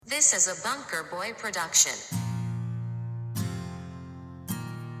This is a Bunker Boy production.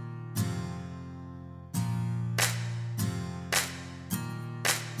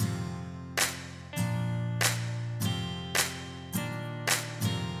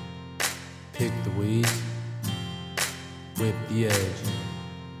 Pick the weeds, whip the edge,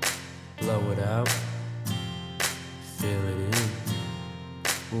 blow it out, fill it in,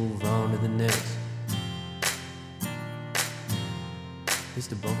 move on to the next. It's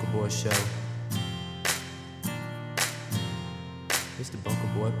the Bunker Boy Show. It's the Bunker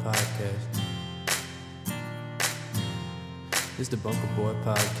Boy Podcast. It's the Bunker Boy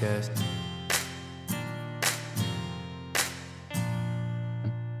Podcast.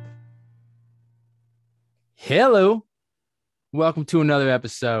 Hello. Welcome to another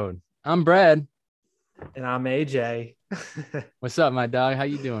episode. I'm Brad. And I'm AJ. What's up, my dog? How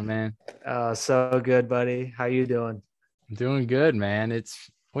you doing, man? So good, buddy. How you doing? I'm doing good, man.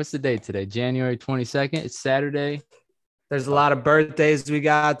 What's the date today? January 22nd. It's Saturday. There's a lot of birthdays we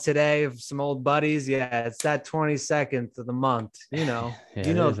got today of some old buddies. Yeah, it's that 22nd of the month. You know, Yeah,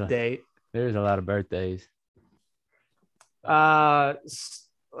 the date. There's a lot of birthdays. Let's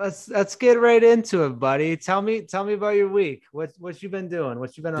get right into it, buddy. Tell me about your week. What you been doing?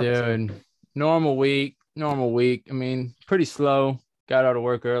 What you been up to? Normal week. I mean, pretty slow. Got out of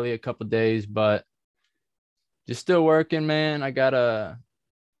work early a couple days, but just still working, man. I got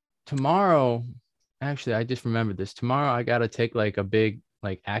tomorrow. Actually, I just remembered this. Tomorrow I gotta take like a big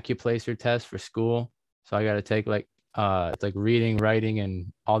like acuplacer test for school. So I gotta take it's like reading, writing,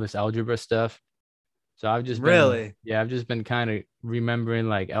 and all this algebra stuff. So I've just been kind of remembering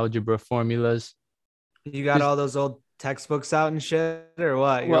like algebra formulas. You got all those old textbooks out and shit, or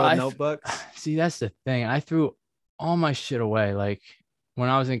what? Your old notebooks? See, that's the thing. I threw all my shit away. Like when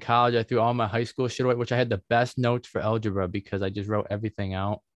I was in college, I threw all my high school shit away, which I had the best notes for algebra because I just wrote everything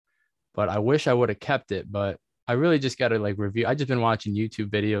out. But I wish I would have kept it. But I really just got to like review. I just been watching YouTube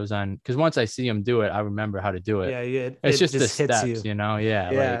videos on, because once I see them do it, I remember how to do it. Yeah, it's just the hits steps, you. Yeah.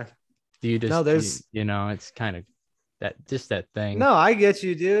 Like, do you just? No, there's. It's kind of that thing. No, I get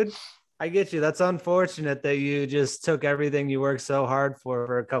you, dude. I get you. That's unfortunate that you just took everything you worked so hard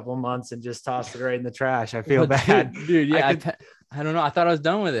for a couple months and just tossed it right in the trash. I feel bad, dude. Yeah, I don't know. I thought I was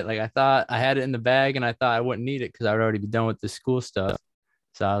done with it. Like I thought I had it in the bag, and I thought I wouldn't need it because I would already be done with the school stuff.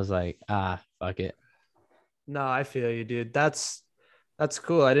 So I was like, fuck it. No, I feel you, dude. That's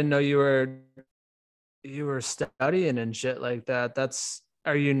cool. I didn't know you were studying and shit like that.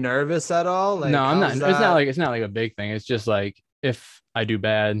 Are you nervous at all? Like, no, I'm not. It's not like a big thing. It's just like if I do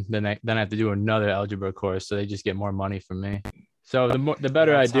bad, then I have to do another algebra course, so they just get more money from me. So the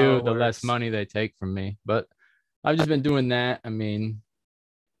better I do, the less money they take from me. But I've just been doing that. I mean,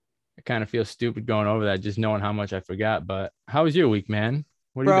 I kind of feel stupid going over that, just knowing how much I forgot. But how was your week, man?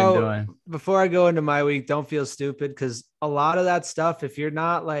 What have you been doing? Before I go into my week, don't feel stupid, because a lot of that stuff, if you're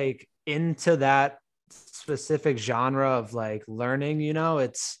not like into that specific genre of like learning,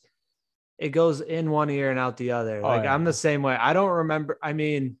 it goes in one ear and out the other. I'm the same way. I don't remember. I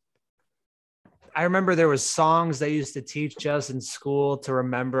mean, I remember there was songs they used to teach us in school to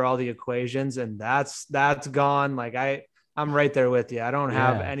remember all the equations, and that's gone. Like I'm right there with you. I don't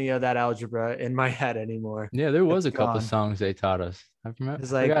have any of that algebra in my head anymore. Yeah, there was a couple of songs they taught us.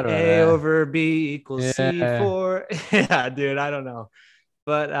 It's like A over B equals C4. Yeah, dude, I don't know.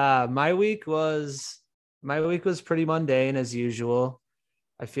 But my week was pretty mundane as usual.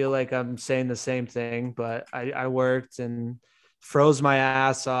 I feel like I'm saying the same thing, but I worked and froze my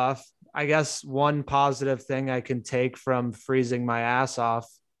ass off. I guess one positive thing I can take from freezing my ass off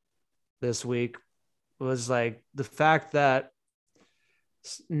this week was like the fact that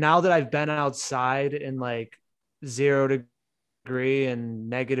now that I've been outside in like 0 degree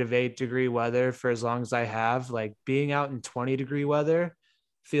and -8 degree weather for as long as I have, like being out in 20-degree weather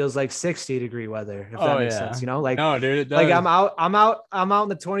feels like 60-degree weather, if that makes sense. Like, no, dude, it does. Like I'm out in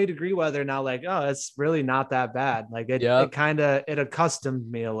the 20-degree weather now. Like, oh, it's really not that bad. Like it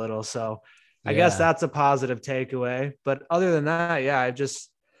accustomed me a little. So I guess that's a positive takeaway. But other than that, I've just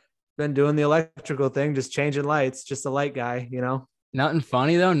been doing the electrical thing, just changing lights, just a light guy, Nothing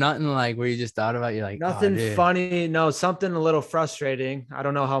funny though. Nothing like where you just thought about, you're like, nothing funny. No, something a little frustrating. I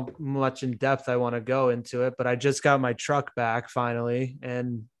don't know how much in depth I want to go into it, but I just got my truck back finally.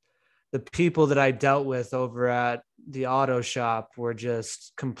 And the people that I dealt with over at the auto shop were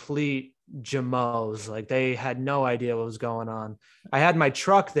just complete jamos. Like they had no idea what was going on. I had my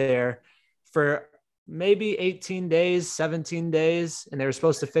truck there for maybe 18 days, 17 days, and they were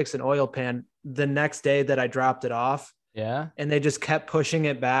supposed to fix an oil pan the next day that I dropped it off. Yeah. And they just kept pushing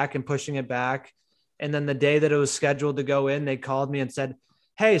it back and pushing it back. And then the day that it was scheduled to go in, they called me and said,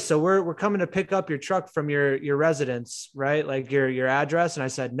 hey, so we're coming to pick up your truck from your residence, right? Like your address. And I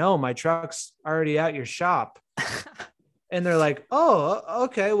said, no, my truck's already at your shop. And they're like, oh,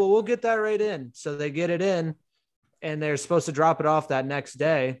 okay, well, we'll get that right in. So they get it in and they're supposed to drop it off that next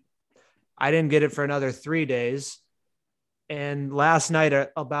day. I didn't get it for another 3 days. And last night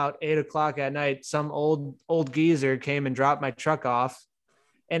at about 8 o'clock at night, some old geezer came and dropped my truck off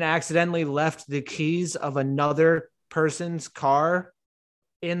and accidentally left the keys of another person's car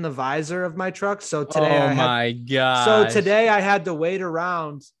in the visor of my truck. So today I had to wait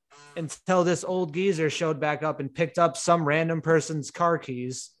around until this old geezer showed back up and picked up some random person's car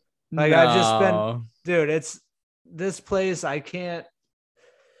keys. Like, I've just been, dude, it's this place.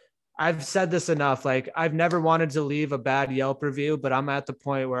 I've said this enough. Like, I've never wanted to leave a bad Yelp review, but I'm at the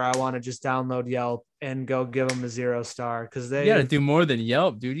point where I want to just download Yelp and go give them a 0-star. Cause you got to do more than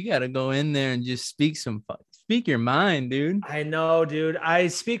Yelp, dude. You got to go in there and just speak your mind, dude. I know, dude. I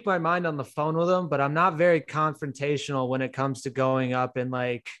speak my mind on the phone with them, but I'm not very confrontational when it comes to going up and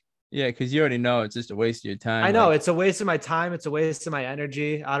like, yeah, because you already know it's just a waste of your time. I know it's a waste of my time. It's a waste of my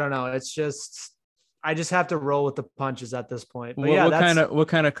energy. I don't know. It's just, I just have to roll with the punches at this point. But what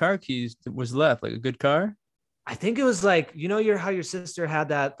kind of car keys was left? Like a good car? I think it was like, how your sister had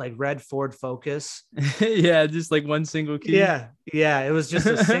that like red Ford Focus. Yeah, just like one single key. Yeah, it was just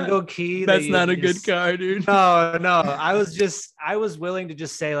a single key. That's not a good car, dude. No. I was willing to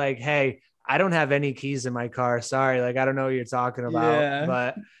just say like, hey, I don't have any keys in my car. Sorry, like I don't know what you're talking about. Yeah.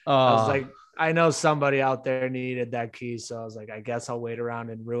 But I was like, I know somebody out there needed that key, so I was like, I guess I'll wait around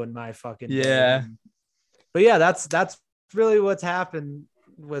and ruin my fucking day. But yeah, that's really what's happened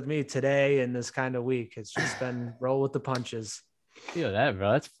with me today and this kind of week. It's just been roll with the punches. Feel that,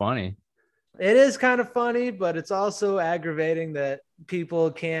 bro. That's funny. It is kind of funny, but it's also aggravating that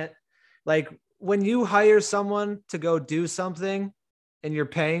people can't, like, when you hire someone to go do something and you're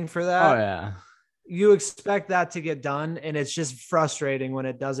paying for that. Oh yeah. You expect that to get done, and it's just frustrating when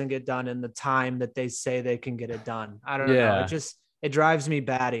it doesn't get done in the time that they say they can get it done. I don't know. It drives me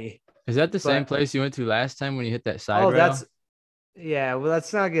batty. Is that the same place you went to last time when you hit that side rail? Yeah. Well,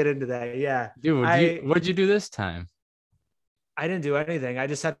 let's not get into that. Yeah. Dude, what'd you do this time? I didn't do anything. I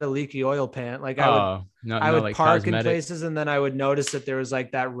just had a leaky oil pan. Like I would like park cosmetic in places, and then I would notice that there was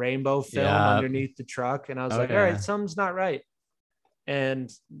like that rainbow film underneath the truck. And I was all right, something's not right.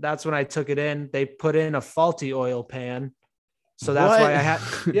 And that's when I took it in. They put in a faulty oil pan. So that's why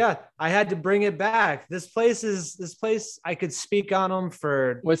I had to bring it back. This place, I could speak on them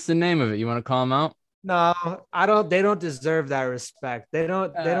for. What's the name of it? You want to call them out? No, I don't. They don't deserve that respect. They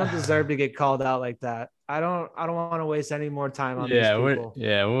don't deserve to get called out like that. I don't want to waste any more time on these people.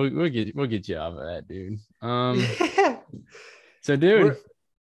 We'll get you off of that, dude. So dude,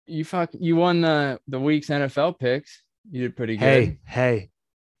 you won the week's NFL picks. You did pretty good. Hey,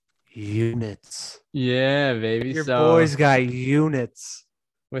 units. Yeah, baby. Your boys got units.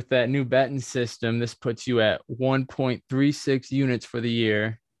 With that new betting system, this puts you at 1.36 units for the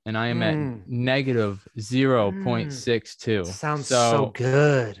year, and I am at negative 0.62. Sounds so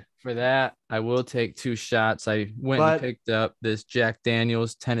good. For that, I will take 2 shots. I went and picked up this Jack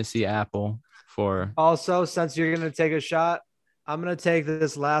Daniel's Tennessee Apple for. Also, since you're going to take a shot, I'm going to take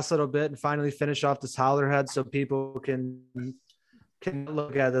this last little bit and finally finish off this Hollerhead so people can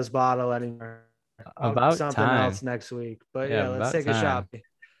look at this bottle anymore. About something time. Else next week. But yeah, let's take a shot.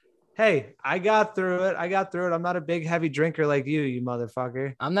 Hey, I got through it. I'm not a big heavy drinker like you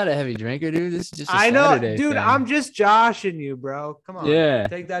motherfucker. I'm not a heavy drinker, dude. This is just I know, Saturday dude. thing. I'm just joshing you, bro. Come on. Yeah.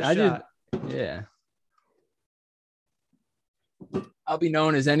 Take that shot. I'll be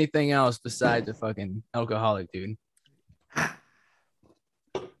known as anything else besides a fucking alcoholic, dude.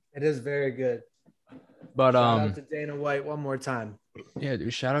 It is very good. But shout out to Dana White one more time. Yeah,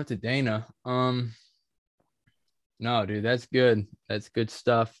 dude. Shout out to Dana. No, dude, that's good. That's good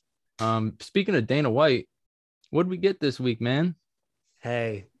stuff. Speaking of Dana White, what did we get this week, man?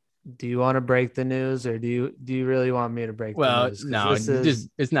 Hey, do you want to break the news, or do you really want me to break the news? No,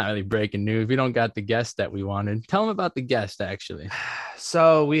 it's not really breaking news. We don't got the guest that we wanted. Tell them about the guest, actually.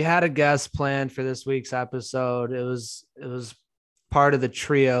 So we had a guest planned for this week's episode. It was part of the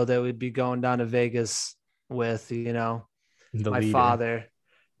trio that we'd be going down to Vegas with,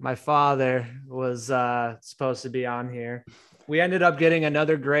 My father was supposed to be on here. We ended up getting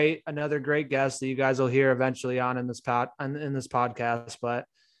another great guest that you guys will hear eventually on in this podcast. But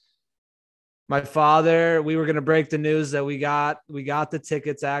my father, we were going to break the news that we got the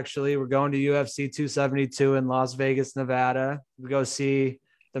tickets. Actually, we're going to UFC 272 in Las Vegas, Nevada. We go see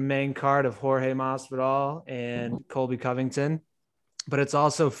the main card of Jorge Masvidal and Colby Covington, but it's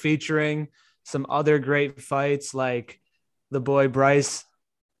also featuring some other great fights like the boy Bryce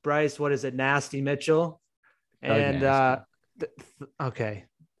Bryce, what is it? Nasty Mitchell. And Nasty. okay.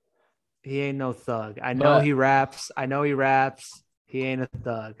 He ain't no thug. I know But he raps. He ain't a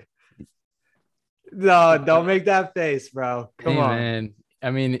thug. No, don't make that face, bro. Come hey, on. man,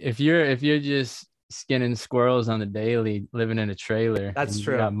 I mean, if you're just skinning squirrels on the daily, living in a trailer, That's and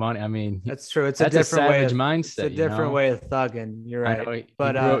you got true. money, I mean, That's true. that's a savage It's a mindset, you different know. way of thugging. You're I right. know he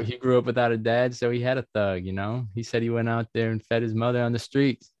But grew up, he grew up without a dad, so he had a thug, you know. He said he went out there and fed his mother on the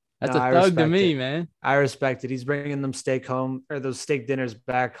streets. no, That's a I thug to respect me, it. man. I respect it. He's bringing them steak home or those steak dinners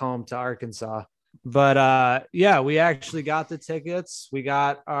back home to Arkansas. But yeah, we actually got the tickets. We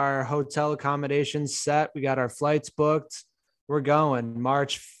got our hotel accommodations set. We got our flights booked. We're going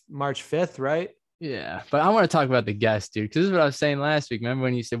March 5th, right? Yeah, but I want to talk about the guest, dude, because this is what I was saying last week. Remember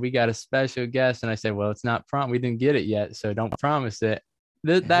when you said we got a special guest, and I said, well, it's not we didn't get it yet, so don't promise it.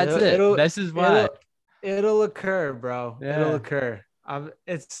 That's It'll it. it'll This is why. it'll, it'll occur, bro. It'll Yeah, occur.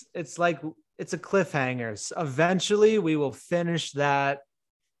 It's like it's a cliffhanger. Eventually we will finish that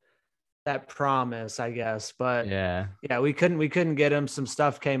promise, I guess. But yeah, yeah, we couldn't get him. Some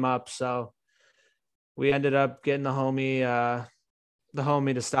stuff came up, so we ended up getting the homie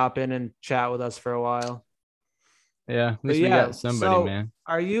to stop in and chat with us for a while. yeah. At But least we yeah, got somebody, so man.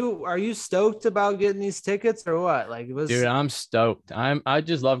 are you stoked about getting these tickets or what? Like it Dude, was I'm stoked. I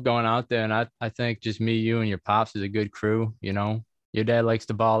just love going out there, and I think just me, you, and your pops is a good crew. You know, your dad likes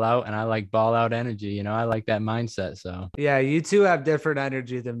to ball out, and I like ball out energy. You know, I like that mindset. So yeah, you two have different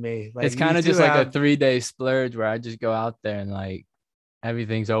energy than me. Like it's you kind of two just like a have 3-day splurge where I just go out there and like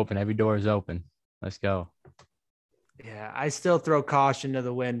everything's open, every door is open. Let's go. yeah, I still throw caution to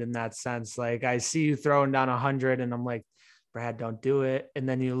the wind in that sense. Like I see you throwing down 100 and I'm like, Brad, don't do it. And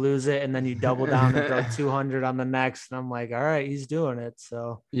then you lose it and then you double down and throw 200 on the next. And I'm like, all right, he's doing it.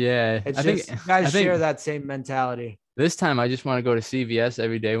 So Yeah, it's I think just, you guys I share think that same mentality. this time I just want to go to CVS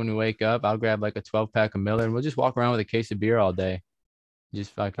every day when we wake up. I'll grab like a 12-pack of Miller and we'll just walk around with a case of beer all day.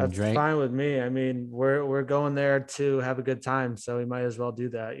 Just fucking That's drink. fine with me. I mean, we're going there to have a good time. So we might as well do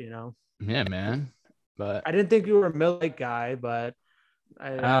that, you know? Yeah, man. But I didn't think you were a Miller Lite guy, but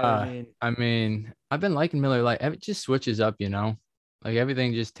I mean, I mean, I've been liking Miller Lite. It just switches up, you know. Like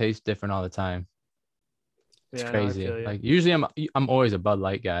everything just tastes different all the time. It's yeah, no, I crazy. feel you. Like usually I'm always a Bud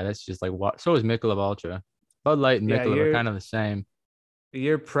Light guy. That's just like what. So is Michelob Ultra. Bud Light and Yeah, Michelob are kind of the same.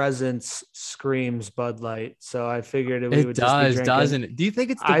 your presence screams Bud Light. So I figured we It would just be does, drinking. doesn't it? Do you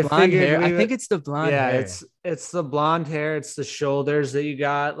think it's the I blonde figured hair? I we think would, it's the blonde yeah, hair. it's the blonde hair, it's the shoulders that you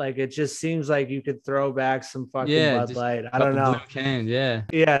got. Like it just seems like you could throw back some fucking Yeah, Bud just Light. a I don't couple blue know. cans. Yeah.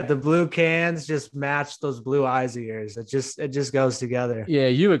 Yeah, the blue cans just match those blue eyes of yours. It just goes together. Yeah,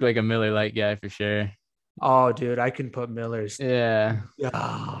 you look like a Miller Lite guy for sure. Oh, dude, I can put Miller's. Yeah.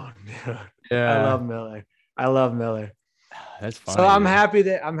 Oh, dude. I Yeah. love Miller. I love Miller. That's So funny,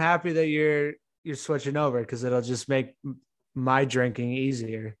 dude. I'm happy that you're switching over because it'll just make my drinking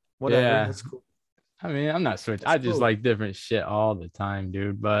easier. Whatever. Yeah. That's cool. I mean, I'm not switching. That's I just cool. like different shit all the time,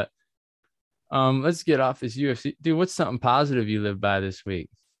 dude. But let's get off this UFC. Dude, what's something positive you live by this week?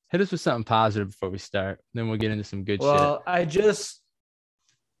 Hit us with something positive before we start. Then we'll get into some good shit. Well, I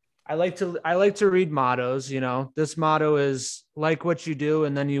like to read mottos, you know. This motto is like what you do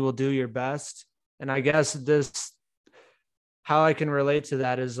and then you will do your best. And I guess this how I can relate to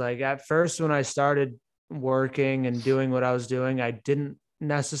that is like at first when I started working and doing what I was doing, I didn't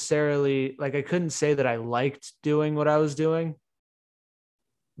necessarily like I couldn't say that I liked doing what I was doing,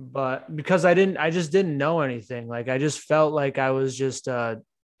 but because I just didn't know anything. Like I just felt like I was just an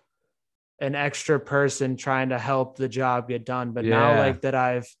extra person trying to help the job get done. But Yeah.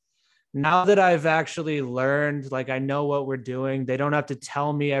 now that I've actually learned, like I know what we're doing, they don't have to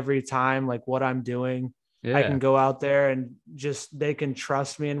tell me every time like what I'm doing. I Yeah. can go out there and just they can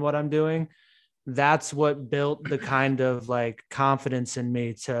trust me in what I'm doing. That's what built the kind of like confidence in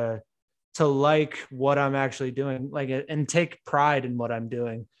me to like what I'm actually doing, like and take pride in what I'm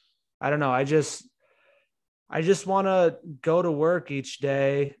doing. I don't know. I just want to go to work each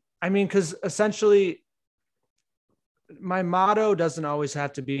day. I mean, because essentially my motto doesn't always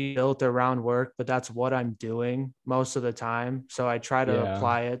have to be built around work, but that's what I'm doing most of the time. So I try to Yeah.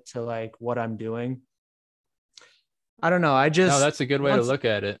 apply it to like what I'm doing. I don't know. No, that's a good way to Once, look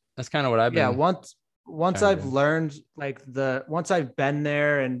at it. That's kind of what I've yeah, been once trying to I've do. learned once I've been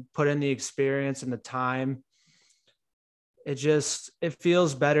there and put in the experience and the time, it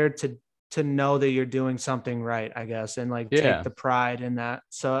feels better to know that you're doing something right, I guess, and like take Yeah. the pride in that.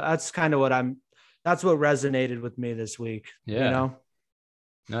 So that's kind of that's what resonated with me this week, you Yeah. know?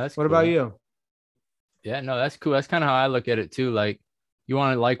 No, that's What about cool. you? Yeah, no, that's cool. That's kind of how I look at it too. Like you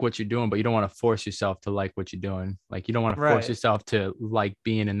want to like what you're doing, but you don't want to force yourself to like what you're doing. Like you don't want to force Right. yourself to like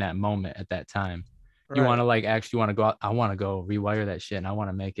being in that moment at that time. You want to Right. like actually want to go out. I want to go rewire that shit and I want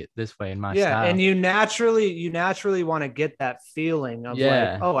to make it this way in my Yeah. style. And you naturally want to get that feeling of like,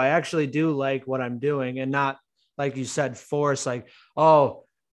 Yeah. oh, I actually do like what I'm doing, and not, like you said, force, like, oh,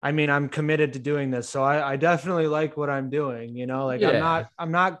 I mean, I'm committed to doing this. So I definitely like what I'm doing, you know, like Yeah.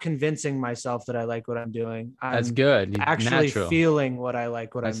 I'm not convincing myself that I like what I'm doing. That's I'm good. actually Natural. feeling what I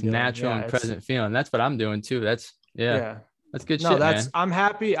like what That's I'm doing. natural Yeah. and present feeling. That's what I'm doing too. That's Yeah. That's good No, shit, man. I'm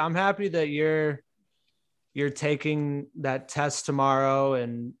happy. I'm happy that you're taking that test tomorrow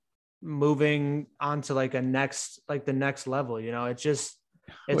and moving on to like the next level. You know, it's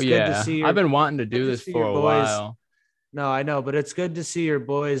Well, good to yeah. see I've been wanting to good do to this see for your a boys. while. No, I know, but it's good to see your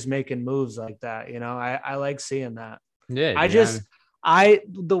boys making moves like that. You know, I like seeing that. Yeah, I dude. just,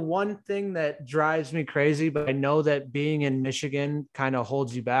 the one thing that drives me crazy, but I know that being in Michigan kind of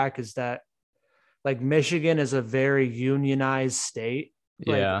holds you back, is that like Michigan is a very unionized state.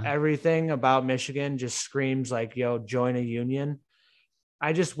 Like yeah. everything about Michigan just screams like, yo, join a union.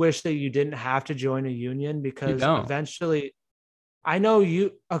 I just wish that you didn't have to join a union, You because don't. eventually I know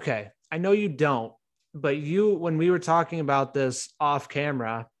you, okay, I know you don't, but you, when we were talking about this off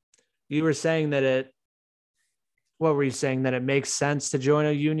camera, you were saying that what were you saying? That it makes sense to join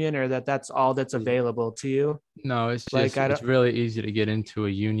a union, or that that's all that's available to you? No, it's Like, just it's really easy to get into a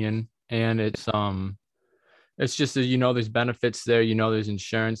union, and it's just that there's benefits there, there's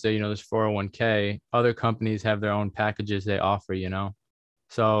insurance there, there's 401k. Other companies have their own packages they offer.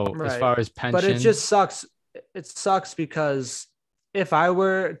 So as right. far as But it pension, just sucks. It sucks because if I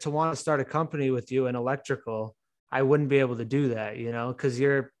were to want to start a company with you in electrical, I wouldn't be able to do that, because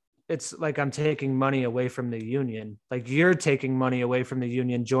it's like I'm taking money away from the union. Like you're taking money away from the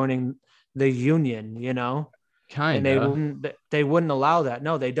union, joining the union. And kinda. they wouldn't allow that.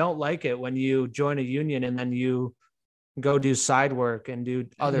 No, they don't like it when you join a union and then you go do side work and do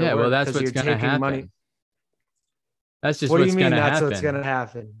other Yeah, well, work that's because what's you're gonna taking money. happen. That's just What do you what's mean gonna that's what's happen. gonna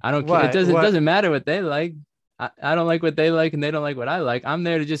happen? I don't care. It What? doesn't What? doesn't matter what they like. I don't like what they like and they don't like what I like. I'm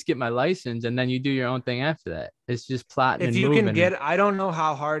there to just get my license and then you do your own thing after that. It's just plotting If and you can moving. I don't know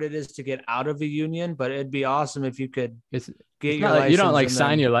how hard it is to get out of a union, but it'd be awesome if you could It's get it's your not like you don't license like and sign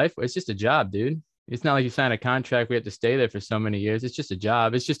then, your life. It's just a job, dude. It's not like you sign a contract. We have to stay there for so many years. It's just a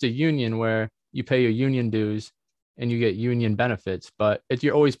job. It's just a union where you pay your union dues and you get union benefits, but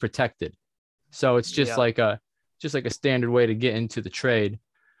you're always protected. So it's yeah. just like a standard way to get into the trade.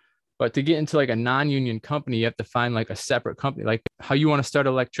 But to get into like a non-union company, you have to find like a separate company, like how you want to start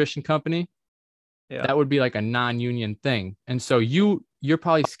an electrician company. Yeah. That would be like a non-union thing. And so you're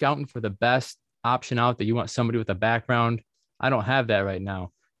probably scouting for the best option out there. You want somebody with a background. I don't have that right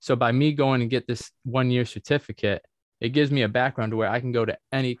now. So by me going and get this 1 year certificate, it gives me a background to where I can go to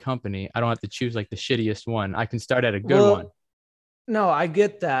any company. I don't have to choose like the shittiest one. I can start at a good one. Well, no, I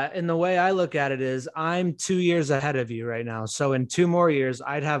get that. And the way I look at it is I'm 2 years ahead of you right now. So in 2 more years,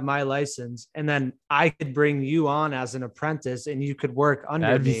 I'd have my license, and then I could bring you on as an apprentice and you could work under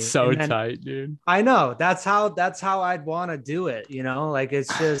That'd be me. so And then tight, dude. I know that's how I'd want to do it. Like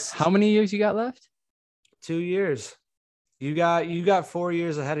it's How just many years you got left? 2 years. You got 4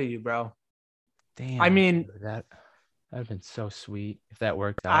 years ahead of you, bro. Damn. I mean, dude, that'd have been so sweet if that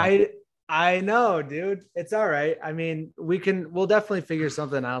worked out. I know, dude. It's all right. I mean, we'll definitely figure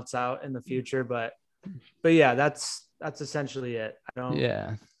something else out in the future, but yeah, that's essentially it.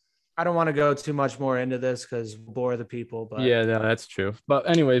 Yeah. I don't want to go too much more into this because we'll bore the people, but Yeah, no, that's true. But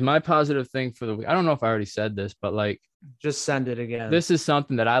anyways, my positive thing for the week, I don't know if I already said this, but like just send it again. this is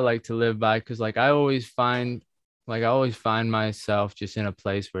something that I like to live by because like I always find myself just in a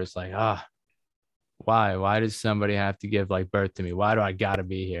place where it's like, why does somebody have to give like birth to me? Why do I gotta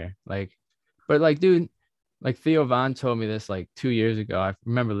be here? Like, but like, dude, like Theo Von told me this like 2 years ago. I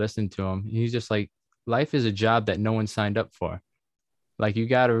remember listening to him. He's just like, life is a job that no one signed up for. Like, you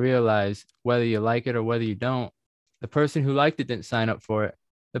got to realize whether you like it or whether you don't, the person who liked it didn't sign up for it.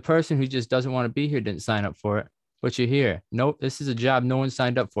 The person who just doesn't want to be here didn't sign up for it, but you're here. Nope, this is a job no one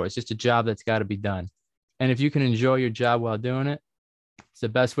signed up for. It's just a job that's got to be done. And if you can enjoy your job while doing it, it's the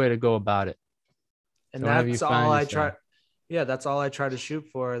best way to go about it. And so that's all I try. yourself, Yeah, that's all I try to shoot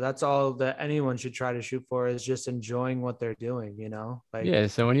for. That's all that anyone should try to shoot for, is just enjoying what they're doing, Like, yeah.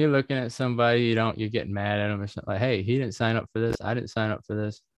 So when you're looking at somebody, you're getting mad at them or something like, hey, he didn't sign up for this. I didn't sign up for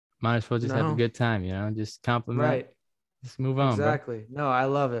this. Might as well just have a no, good time, just compliment. right. Just move on, Exactly. No, I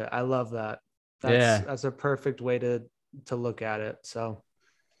love it. I love that. Yeah. That's a perfect way to look at it. So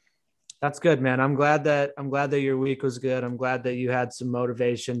that's good, man. I'm glad that your week was good. I'm glad that you had some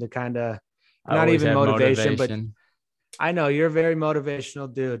motivation to kind of, I not always even have motivation, but motivation. I know you're a very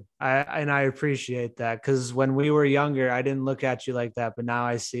motivational dude. I appreciate that, because when we were younger, I didn't look at you like that, but now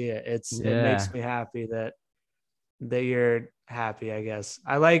I see it. It Yeah. makes me happy that you're happy, I guess.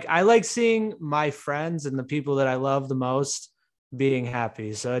 I like seeing my friends and the people that I love the most being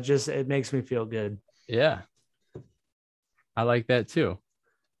happy. So it makes me feel good. Yeah. I like that too.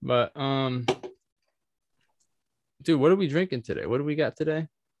 But dude, what are we drinking today? What do we got today?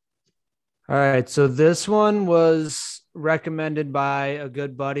 All right. So this one was recommended by a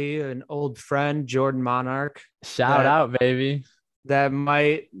good buddy, an old friend, Jordan Monarch. Shout out, baby. That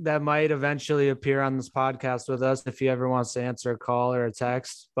might eventually appear on this podcast with us if he ever wants to answer a call or a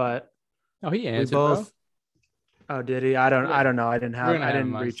text. But Oh, he we answered, both. bro. Oh, did he? I don't know. I We're gonna have him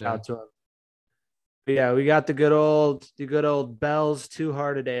didn't on reach soon. out to him. But yeah, we got the good old Bell's Two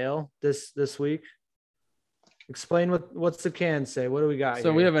Hearted Ale this week. Explain what's the can say? What do we got? So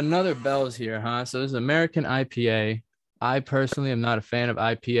here? we have another Bell's here, huh? So this is American IPA. I personally am not a fan of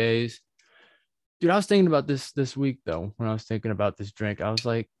IPAs. Dude, I was thinking about this week though. When I was thinking about this drink, I was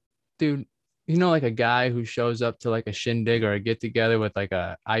like, dude, like a guy who shows up to like a shindig or a get together with like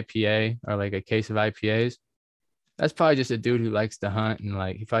a IPA or like a case of IPAs. That's probably just a dude who likes to hunt and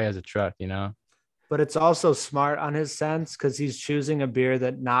like he probably has a truck, But it's also smart on his sense because he's choosing a beer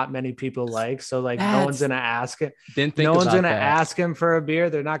that not many people like. So like no one's gonna ask it. Didn't think no one's about gonna that. ask him for a beer.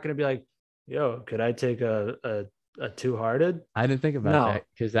 They're not gonna be like, yo, could I take a Two Hearted? I didn't think about that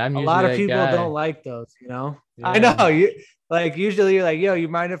because I'm a usually lot of that people guy. don't like those, Yeah. I know you like usually you're like, yo, you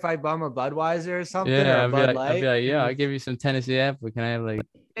mind if I bum a Budweiser or something? Yeah, or a Bud I'd Light? be like, yeah, I'll give you some Tennessee apple. Can I have like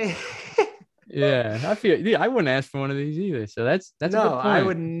yeah, I feel I wouldn't ask for one of these either. So that's a good no, point. I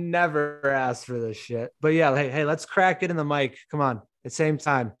would never ask for this shit. But yeah, hey, let's crack it in the mic. Come on, at the same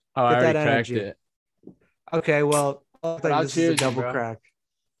time. Oh, Get I already that cracked energy. it. Okay, well, I think I'll this is a cheers you, double bro. crack.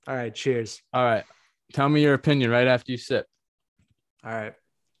 All right, cheers. All right. Tell me your opinion right after you sip. All right.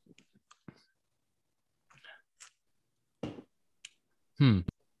 All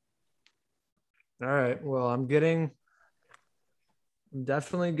right. Well, I'm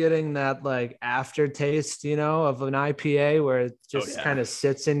definitely getting that like aftertaste, of an IPA where it just kind of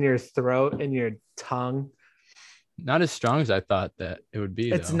sits in your throat and your tongue. Not as strong as I thought that it would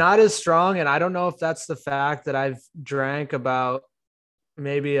be. It's not as strong. And I don't know if that's the fact that I've drank about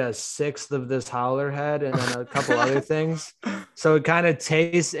maybe a sixth of this Howler Head and then a couple other things. So it kind of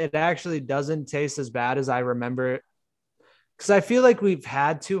it actually doesn't taste as bad as I remember it. Because I feel like we've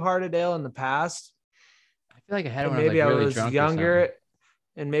had Two Hearted Ale in the past. I feel like I had it when maybe I was, I really was drunk younger.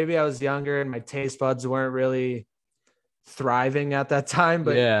 And maybe I was younger and my taste buds weren't really thriving at that time.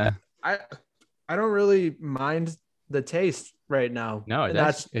 But yeah, I don't really mind the taste right now. No,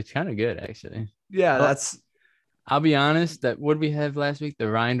 it's kind of good actually. Yeah, well, I'll be honest. That what we had last week, the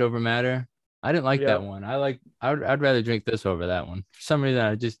Rind over Matter. I didn't like that one. I'd rather drink this over that one. For some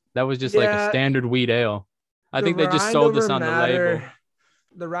reason, that was just like a standard wheat ale. I think they just sold this on the label.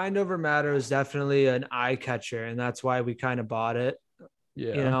 The Rind over Matter is definitely an eye catcher, and that's why we kind of bought it.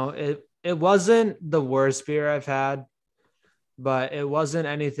 Yeah. It wasn't the worst beer I've had, but it wasn't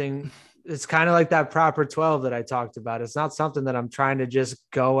anything. It's kind of like that Proper 12 that I talked about. It's not something that I'm trying to just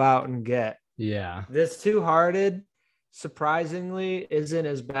go out and get. Yeah. This Two Hearted, surprisingly, isn't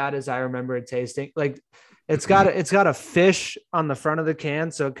as bad as I remember it tasting. Like it's got a fish on the front of the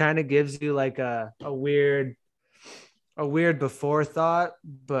can, so it kind of gives you like a weird before thought,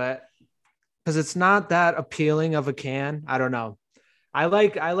 but because it's not that appealing of a can. I don't know. I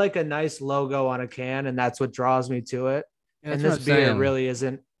like a nice logo on a can, and that's what draws me to it. Yeah, and this beer really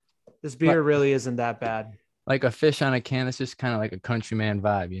isn't. This beer really isn't that bad. Like a fish on a can, it's just kind of like a countryman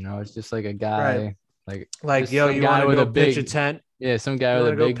vibe, It's just like a guy, like yo, you want to go pitch a tent? Yeah, some guy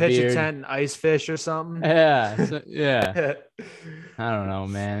with a big beard. Pitch a tent and ice fish or something. Yeah, yeah. I don't know,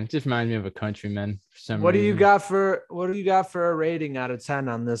 man. It just reminds me of a countryman for some reason. What do you got for a rating out of 10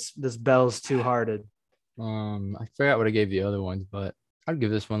 on this Bell's Two Hearted? I forgot what I gave the other ones, but I'd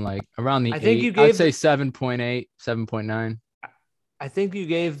give this one like around the 8. Think you gave I'd say 7.8, 7.9. I think you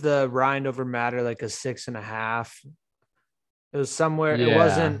gave the Rind over Matter like a 6.5. It was somewhere.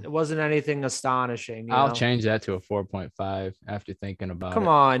 Yeah. It wasn't anything astonishing. I'll change that to a 4.5 after thinking about it. Come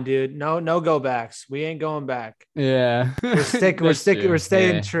on, dude. No go backs. We ain't going back. Yeah. We're staying true. We're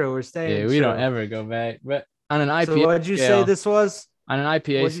staying true. We don't ever go back. But on an IPA So what'd you say this was? On an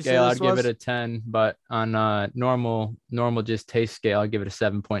IPA scale, I'd give it a 10, but on normal just taste scale, I'd give it a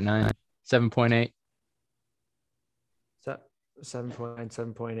 7.9, 7.8.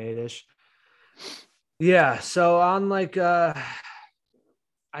 7.9, 7.8-ish. Yeah. So on like I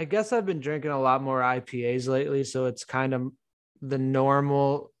guess I've been drinking a lot more IPAs lately, so it's kind of the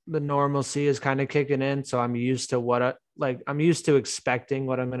normalcy is kind of kicking in. So I'm used to what I'm used to expecting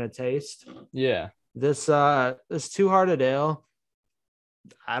what I'm going to taste. Yeah. This Two Hearted Ale,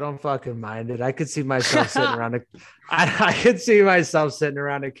 I don't fucking mind it. I could see myself sitting around I could see myself sitting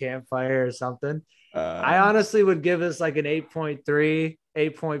around a campfire or something. I honestly would give this like an 8.3,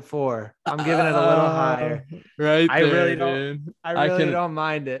 8.4. I'm giving it a little higher. Right I there, really dude. don't. I really don't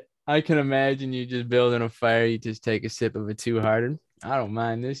mind it. I can imagine you just building a fire. You just take a sip of a Two Hearted. I don't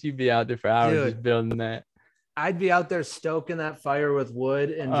mind this. You'd be out there for hours just building that. I'd be out there stoking that fire with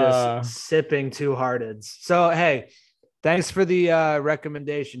wood and just sipping Two Hearteds. So hey, thanks for the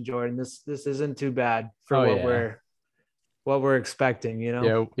recommendation, Jordan. This isn't too bad for what we're expecting, you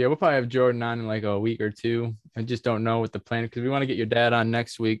know? Yeah, we'll probably have Jordan on in like a week or two. I just don't know what the plan, because we want to get your dad on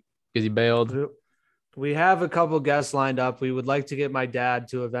next week because he bailed. We have a couple guests lined up. We would like to get my dad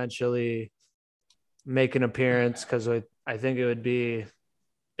to eventually make an appearance, because I think it would be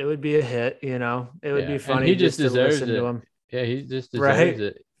a hit, you know. It would be funny. And he just deserves to listen to him. Yeah, he just deserves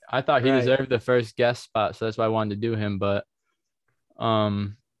it. I thought he deserved the first guest spot, so that's why I wanted to do him. But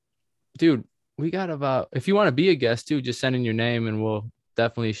dude, we got about, if you want to be a guest too, just send in your name and we'll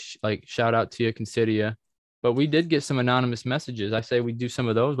definitely shout out to you, consider you. But we did get some anonymous messages. I say we do some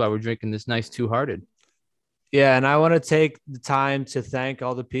of those while we're drinking this nice Two Hearted. Yeah, and I want to take the time to thank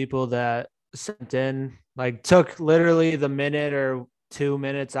all the people that sent in, like took literally the minute or 2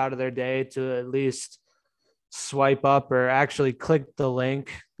 minutes out of their day to at least swipe up or actually click the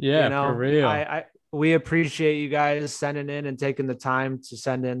link. Yeah, you know? for real. We appreciate you guys sending in and taking the time to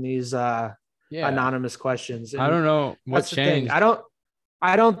send in these anonymous questions. And I don't know what changed.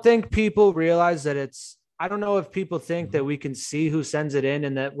 I don't think people realize that I don't know if people think that we can see who sends it in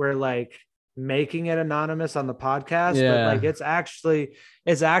and that we're like making it anonymous on the podcast, but like it's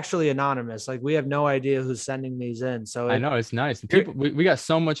actually anonymous. Like we have no idea who's sending these in. So I know it's nice. People, we got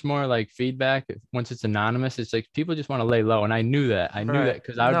so much more like feedback once it's anonymous. It's like people just want to lay low, and I knew that. I knew that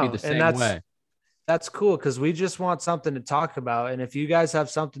because I would be the same way. That's cool, because we just want something to talk about. And if you guys have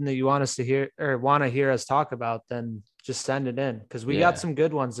something that you want us to hear or want to hear us talk about, then just send it in, because we got some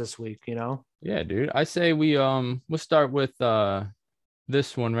good ones this week, you know? Yeah, dude. I say we'll start with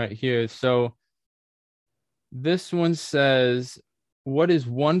this one right here. So this one says, what is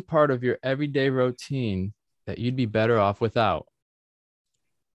one part of your everyday routine that you'd be better off without?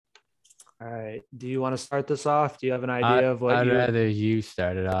 All right. Do you want to start this off? Do you have an idea of what I'd rather you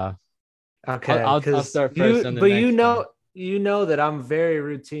start it off. Okay. I'll start first. You know that I'm a very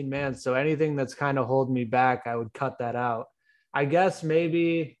routine man. So anything that's kind of holding me back, I would cut that out. I guess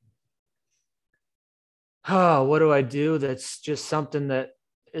maybe, what do I do that's just something that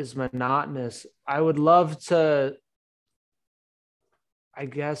is monotonous? I would love to, I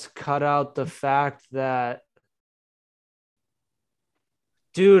guess, cut out the fact that,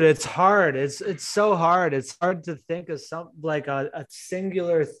 dude, it's hard. It's so hard. It's hard to think of something like a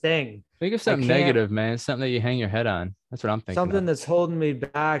singular thing. Think of something negative, man. Something that you hang your head on. That's what I'm thinking. Something that's holding me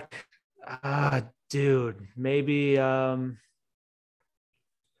back. Dude, maybe,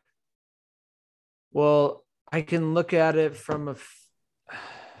 well, I can look at it from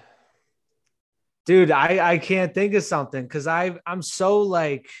dude, I can't think of something, because I'm so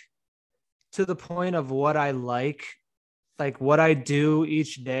like to the point of what I like what I do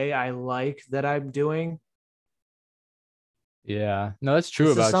each day, I like that I'm doing. Yeah, no, that's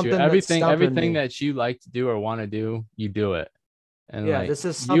true about you. Everything that you like to do or want to do, you do it. And yeah, this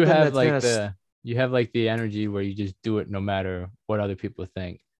is something you have like the energy where you just do it no matter what other people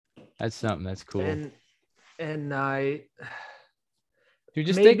think. That's something that's cool. And I, you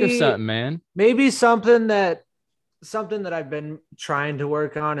just think of something, man. Maybe something that I've been trying to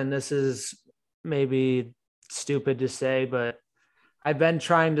work on, and this is maybe stupid to say, but I've been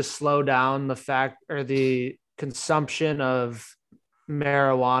trying to slow down the consumption of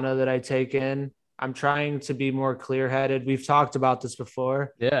marijuana that I take in. I'm trying to be more clear-headed. We've talked about this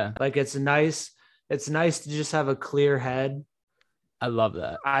before. Yeah. Like it's nice to just have a clear head. I love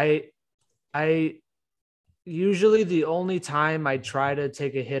that. I usually the only time I try to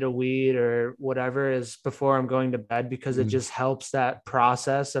take a hit of weed or whatever is before I'm going to bed, because it just helps that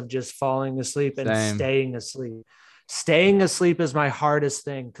process of just falling asleep and staying asleep. Staying asleep is my hardest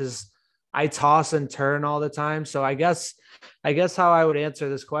thing, because I toss and turn all the time. So I guess how I would answer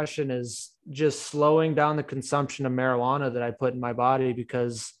this question is just slowing down the consumption of marijuana that I put in my body,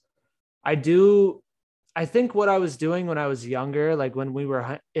 because I think what I was doing when I was younger, like when we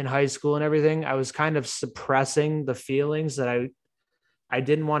were in high school and everything, I was kind of suppressing the feelings that I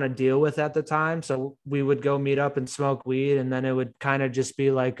didn't want to deal with at the time. So we would go meet up and smoke weed, and then it would kind of just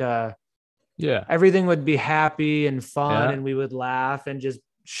be like everything would be happy and fun, and we would laugh and just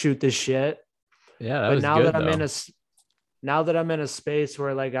shoot the shit. Yeah, but now that I'm now that I'm in a space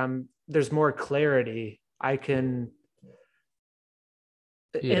where like there's more clarity, I can,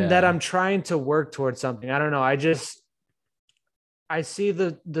 and that I'm trying to work towards something. I don't know. I see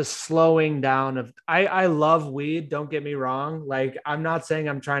the slowing down of, I love weed. Don't get me wrong. Like, I'm not saying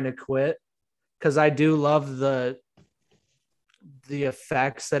I'm trying to quit, because I do love the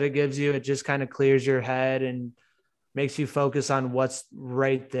effects that it gives you. It just kind of clears your head and makes you focus on what's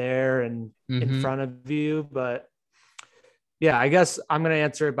right there and in front of you. But yeah, I guess I'm going to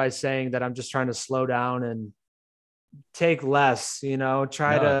answer it by saying that I'm just trying to slow down and take less,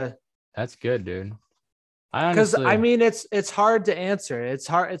 That's good, dude. Because I mean, it's hard to answer. It's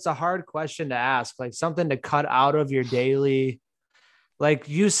a hard question to ask, like something to cut out of your daily. Like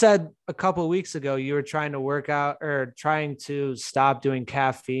you said a couple of weeks ago, you were trying to work out or trying to stop doing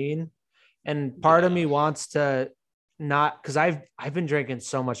caffeine. And part of me wants to not, because I've been drinking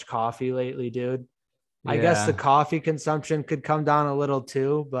so much coffee lately, dude. I guess the coffee consumption could come down a little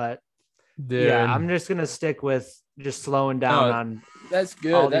too, but yeah, I'm just gonna stick with just slowing down on that's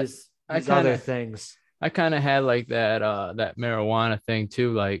good. All these other things. I kind of had like that marijuana thing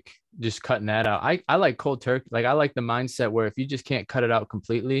too, like just cutting that out. I like cold turkey. Like I like the mindset where if you just can't cut it out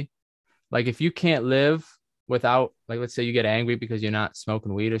completely, like if you can't live without, like, let's say you get angry because you're not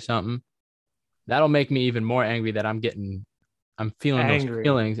smoking weed or something, that'll make me even more angry that I'm feeling angry. Those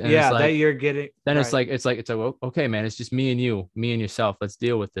feelings. And yeah, it's like, that you're getting. Then right. it's like, okay, man, it's just me and you, me and yourself. Let's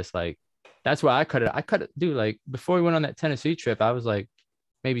deal with this. Like, that's why I cut it. Dude, like before we went on that Tennessee trip, I was like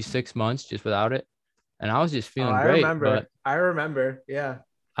maybe 6 months just without it. And I was just feeling great. I remember. Yeah.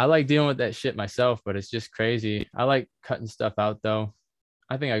 I like dealing with that shit myself, but it's just crazy. I like cutting stuff out though.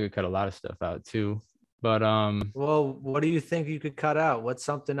 I think I could cut a lot of stuff out too. But well, what do you think you could cut out? What's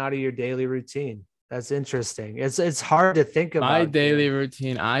something out of your daily routine? That's interesting. It's hard to think about. My daily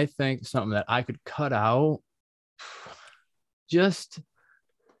routine, I think something that I could cut out. Dude,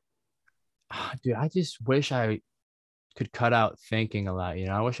 I just wish I could cut out thinking a lot.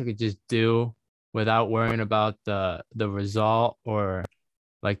 I wish I could just do without worrying about the result or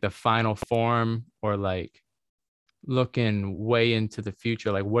like the final form or like looking way into the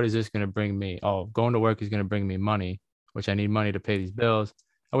future. Like, what is this going to bring me? Oh, going to work is going to bring me money, which I need money to pay these bills.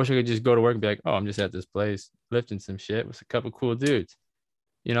 I wish I could just go to work and be like, oh, I'm just at this place lifting some shit with a couple cool dudes.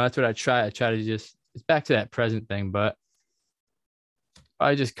 That's what I try. I try to just, it's back to that present thing, but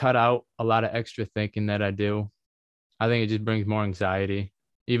I just cut out a lot of extra thinking that I do. I think it just brings more anxiety,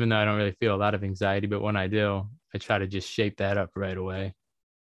 even though I don't really feel a lot of anxiety. But when I do, I try to just shape that up right away.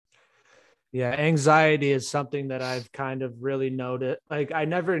 Yeah, anxiety is something that I've kind of really noted. Like I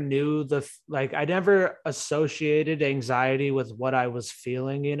never knew I never associated anxiety with what I was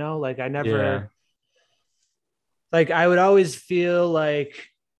feeling, like I never, like I would always feel like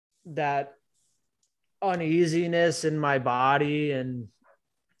that uneasiness in my body and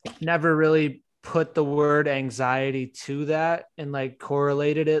never really put the word anxiety to that and like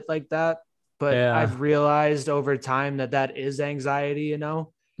correlated it like that. But I've realized over time that is anxiety,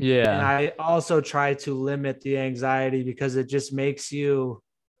 Yeah. And I also try to limit the anxiety because it just makes you,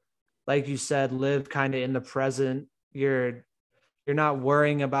 like you said, live kind of in the present. You're not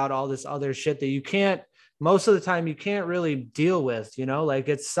worrying about all this other shit that you can't, most of the time you can't really deal with, like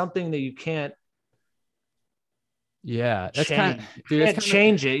it's something that you can't. Yeah. That's change. You can't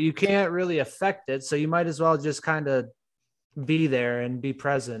change it. You can't really affect it. So you might as well just kind of be there and be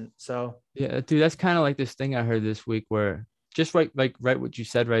present. So yeah, dude, that's kind of like this thing I heard this week where just right what you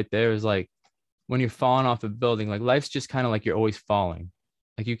said right there is like when you're falling off a building, like life's just kind of like you're always falling.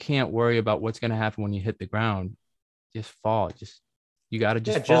 Like you can't worry about what's going to happen when you hit the ground. Just fall. You got to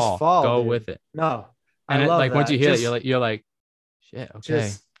just fall. Go dude. With it. No. And like that. Once you hit it, you're like, shit, okay.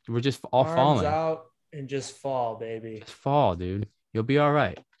 We're just all falling. Out and just fall, baby. Just fall, dude. You'll be all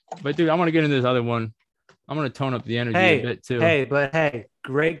right. But dude, I want to get into this other one. I'm going to tone up the energy a bit too. Hey,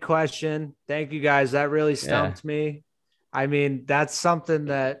 great question. Thank you guys. That really stumped me. I mean, that's something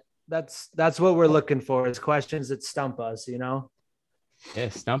that's what we're looking for is questions that stump us, Yeah,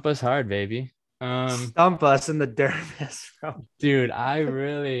 stump us hard, baby. Stump us in the dermis, bro. Dude, I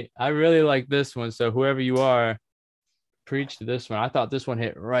really like this one. So whoever you are, preach to this one. I thought this one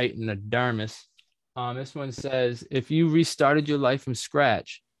hit right in the dermis. This one says, if you restarted your life from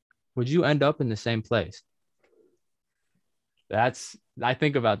scratch, would you end up in the same place? I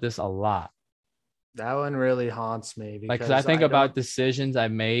think about this a lot. That one really haunts me because I think about decisions I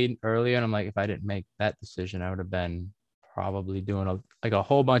made earlier, and I'm like, if I didn't make that decision, I would have been probably doing a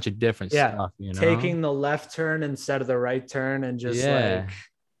whole bunch of different stuff. Taking the left turn instead of the right turn, and just like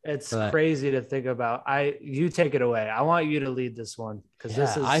It's But crazy to think about. You take it away. I want you to lead this one because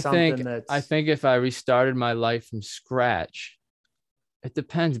this yeah, is something I that's think if I restarted my life from scratch, it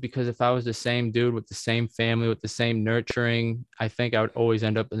depends because if I was the same dude with the same family, with the same nurturing, I think I would always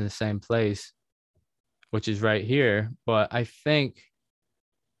end up in the same place, which is right here. But I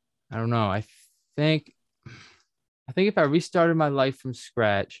don't know. Think, I think if I restarted my life from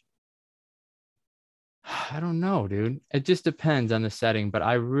scratch, I don't know, dude. It just depends on the setting. But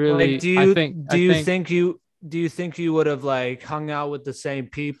like I think, do you think you would have like hung out with the same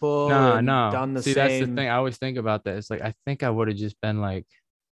people nah, and no. done the See, that's the same? thing. I always think about that. It's like, I think I would have just been like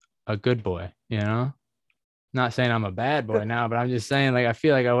a good boy, you know? Not saying I'm a bad boy now, but I'm just saying, like, I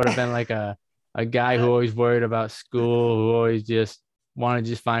feel like I would have been like a guy who always worried about school, who always just wanted to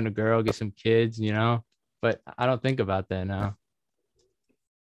just find a girl, get some kids, you know? But I don't think about that now.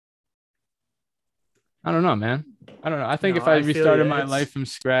 I don't know, man. I don't know. I think No, if I I feel you. restarted my life from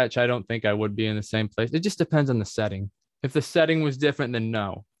scratch, I don't think I would be in the same place. It just depends on the setting. If the setting was different, then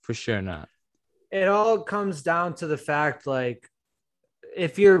no, for sure not. It all comes down to the fact like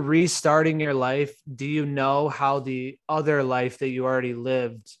if you're restarting your life, do you know how the other life that you already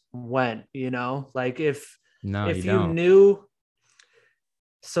lived went, you know? Like No, you if you don't. knew,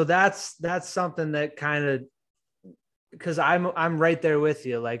 so that's something that kind of, because I'm right there with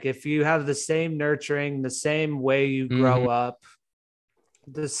you. Like if you have the same nurturing, the same way you grow Hmm. up,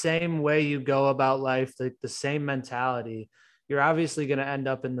 the same way you go about life, like the same mentality, you're obviously going to end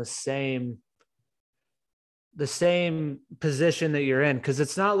up in the same position that you're in, because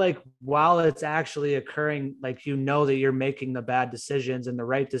it's not like while it's actually occurring, like you know that you're making the bad decisions and the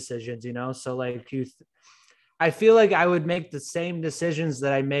right decisions, you know. So like I feel like I would make the same decisions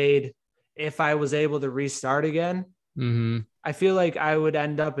that I made if I was able to restart again. Hmm. I feel like I would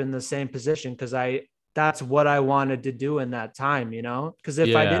end up in the same position because that's what I wanted to do in that time, you know? Because Yeah.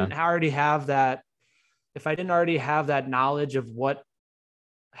 if I didn't already have that knowledge of what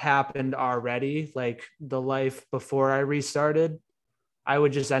happened already, like the life before I restarted, I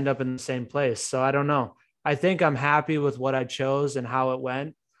would just end up in the same place. So I don't know. I think I'm happy with what I chose and how it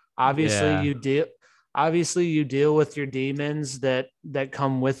went. Obviously, Yeah. you deal with your demons that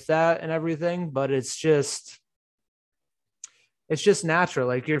come with that and everything, but it's just natural.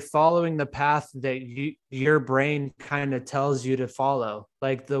 Like you're following the path that your brain kind of tells you to follow,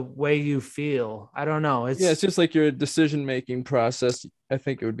 like the way you feel. I don't know. Yeah, it's just like your decision making process. I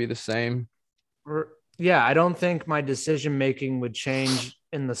think it would be the same. Yeah, I don't think my decision making would change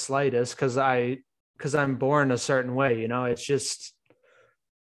in the slightest because I'm born a certain way, you know. It's just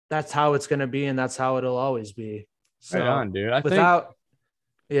that's how it's going to be and that's how it'll always be. Right on, So, dude. without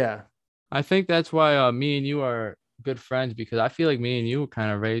yeah. I think that's why me and you are good friends because I feel like me and you were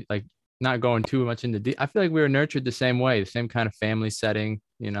kind of raised like not going too much into I feel like we were nurtured the same way, the same kind of family setting,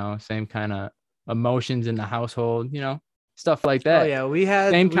 you know, same kind of emotions in the household, you know, stuff like Oh that. yeah, we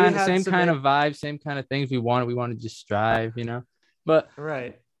had Same some kind of vibes, same kind of things we wanted. We wanted to just strive, you know. But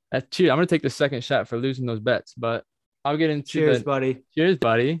right. cheers. I'm gonna take the second shot for losing those bets, but I'll get into Cheers, the buddy. cheers,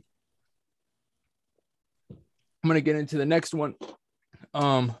 buddy. I'm gonna get into the next one.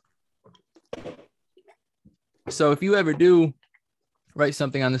 Um, so if you ever do write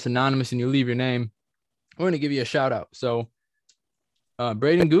something on this anonymous and you leave your name, we're going to give you a shout out. So,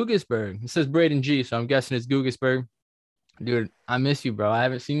 Braden Gugisberg. It says Braden G, so I'm guessing it's Gugisberg. Dude, I miss you, bro. I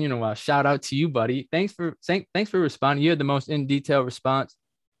haven't seen you in a while. Shout out to you, buddy. Thanks for responding. You had the most in detail response.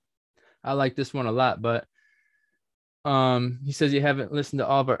 I like this one a lot, but he says you haven't listened to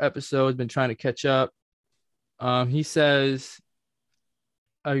all of our episodes, been trying to catch up. He says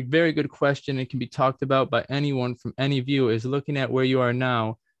a very good question and can be talked about by anyone from any view is looking at where you are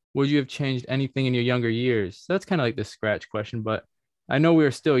now. Would you have changed anything in your younger years? So that's kind of like the scratch question, but I know we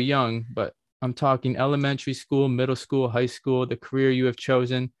are still young, but I'm talking elementary school, middle school, high school, the career you have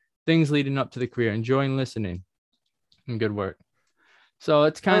chosen, things leading up to the career, enjoying listening and good work. So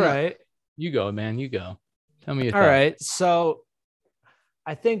it's All kind of, right. you go, man, you go. Tell me your All thoughts. right. So,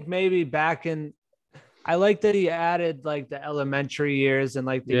 I think maybe I like that he added like the elementary years and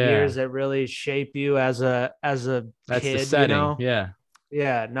like the Yeah, years that really shape you as a that's the kid, you setting. know? Yeah.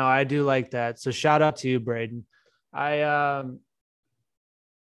 Yeah, no, I do like that. So shout out to you, Braden. I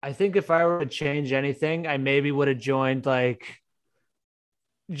I think if I were to change anything, I maybe would have joined like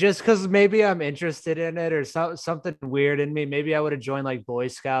just because maybe I'm interested in it or something weird in me. Maybe I would have joined like Boy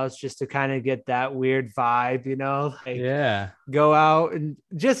Scouts just to kind of get that weird vibe, you know, like Yeah. go out and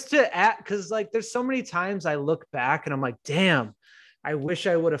just to act. Cause like there's so many times I look back and I'm like, damn, I wish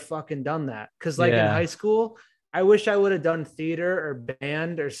I would have fucking done that. Cause like in high Yeah. school, I wish I would have done theater or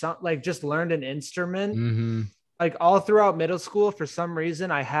band or something, like just learned an instrument. Mm-hmm. like all throughout middle school, for some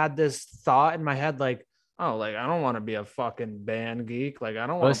reason, I had this thought in my head, like, oh, like I don't want to be a fucking band geek. Like I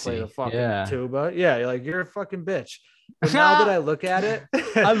don't want to play the Pussy. fucking Yeah. tuba. Yeah, like you're a fucking bitch. But now that I look at it,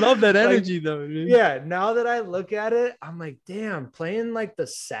 I love that like, energy though, dude. yeah, now that I look at it, I'm like, damn, playing like the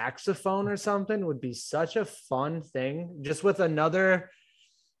saxophone or something would be such a fun thing, just with another,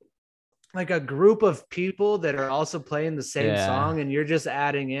 like a group of people that are also playing the same Yeah. song and you're just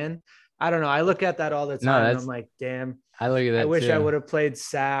adding in. I don't know. I look at that all the No, time and I'm that's like, damn, I look at I that wish I too. would have played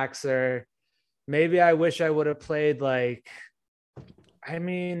sax, or maybe I wish I would have played like, I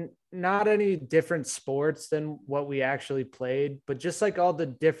mean, not any different sports than what we actually played, but just like all the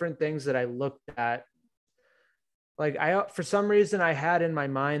different things that I looked at. Like for some reason I had in my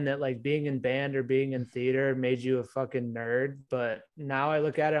mind that like being in band or being in theater made you a fucking nerd. But now I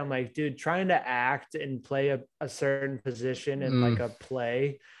look at it, I'm like, dude, trying to act and play a certain position in like a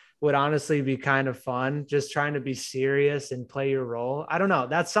play would honestly be kind of fun. Just trying to be serious and play your role. I don't know.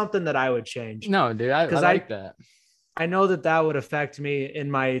 That's something that I would change. No, dude, I like that. I know that would affect me in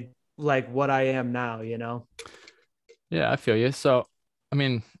my, like what I am now, you know? Yeah, I feel you. So, I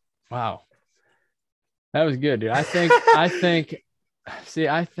mean, wow. That was good, dude. I think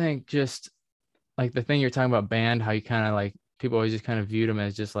just like the thing you're talking about band, how you kind of like people always just kind of viewed him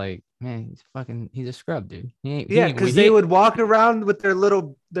as just like, man, he's a scrub, dude. Because they would walk around with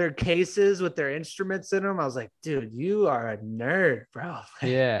their cases with their instruments in them. I was like, dude, you are a nerd, bro.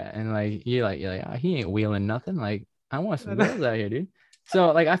 Yeah, and like you're like, oh, he ain't wheeling nothing. Like I want some girls out here, dude.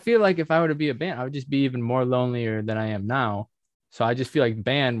 So like I feel like if I were to be a band, I would just be even more lonelier than I am now. So I just feel like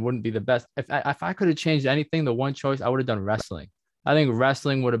band wouldn't be the best. If I could have changed anything, the one choice I would have done wrestling. I think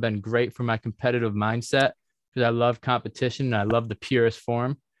wrestling would have been great for my competitive mindset because I love competition and I love the purest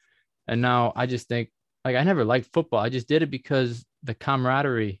form. And now I just think like I never liked football. I just did it because the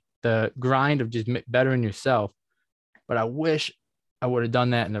camaraderie, the grind of just bettering yourself. But I wish I would have done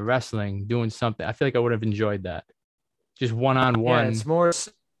that in the wrestling, doing something. I feel like I would have enjoyed that. Just one-on-one. Yeah,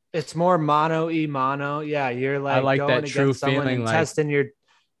 it's more mono e mono. Yeah, you're I like like that going true against someone feeling, and like testing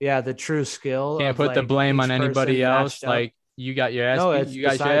the true skill can't of put the like blame on each anybody person else. matched up. Like you got your ass No, beat, it's you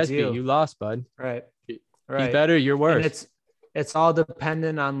got your ass besides beat. you. You lost, bud. Right. He's better, you're worse. And it's all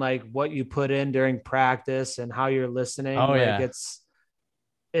dependent on like what you put in during practice and how you're listening. Oh like yeah.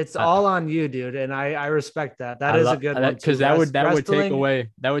 it's all on you, dude. And I respect that. That I is a love good that one too. because that would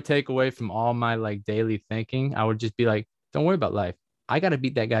take Wrestling, away from all my like daily thinking. I would just be like, don't worry about life. I gotta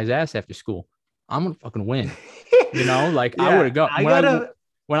beat that guy's ass after school. I'm gonna fucking win. You know, like I would have got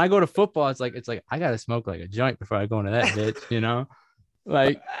when I go to football, it's like I gotta smoke like a joint before I go into that bitch, you know?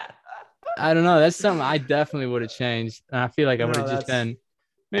 Like I don't know. That's something I definitely would have changed. And I feel like I would have just been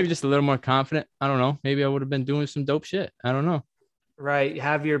maybe just a little more confident. I don't know. Maybe I would have been doing some dope shit. I don't know. right.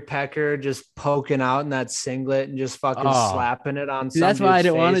 Have your pecker just poking out in that singlet and just fucking slapping it on some that's why I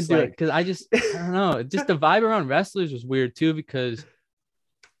didn't want to do like... it. Cause I don't know. Just the vibe around wrestlers was weird too, because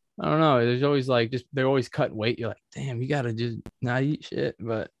I don't know. There's always like they're always cutting weight. You're like, damn, you gotta just not eat shit.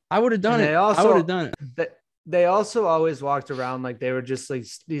 But I would have done it. I would have done it. They also always walked around like they were just like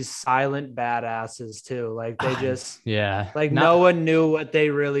these silent badasses too. Like they just no one knew what they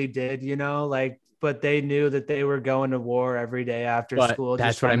really did, you know, like, but they knew that they were going to war every day after school.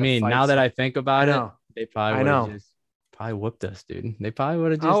 That's what I mean. Now that I think about it, they probably would have just whooped us, dude. They probably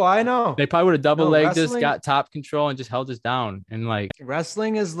would have just. Oh, I know. They probably would have double legged us, got top control, and just held us down. And like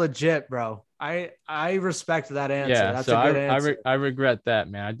wrestling is legit, bro. I respect that answer. Yeah, that's so a good answer. I regret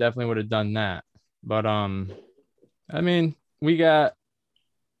that, man. I definitely would have done that. But I mean, we got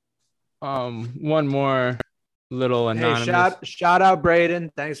one more little anonymous. Hey, shout out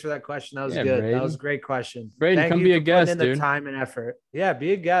Braden. Thanks for that question. That was good. Braden. That was a great question. Braden, come be a guest, dude. The time and effort. Yeah,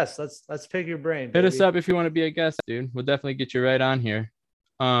 be a guest. Let's pick your brain. Hit us up if you want to be a guest, dude. We'll definitely get you right on here.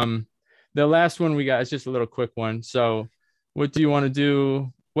 The last one we got is just a little quick one. So, what do you want to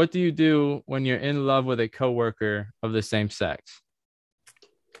do? What do you do when you're in love with a coworker of the same sex?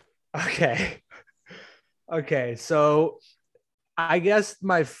 Okay, so I guess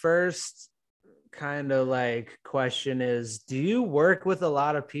my first kind of like question is, do you work with a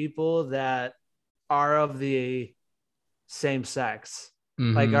lot of people that are of the same sex?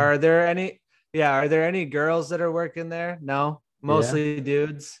 Mm-hmm. Like, are there any girls that are working there? No, mostly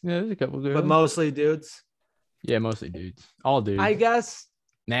dudes. Yeah, there's a couple girls, but mostly dudes. Yeah, mostly dudes. All dudes, I guess.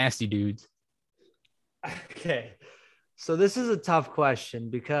 Nasty dudes. Okay. So this is a tough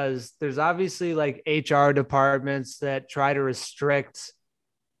question because there's obviously like HR departments that try to restrict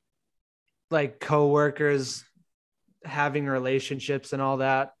like coworkers having relationships and all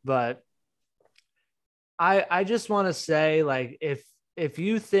that. But I just want to say, like, if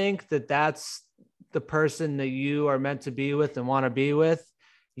you think that that's the person that you are meant to be with and want to be with,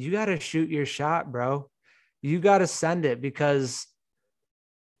 you got to shoot your shot, bro. You got to send it, because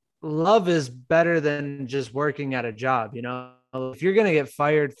love is better than just working at a job. You know, if you're going to get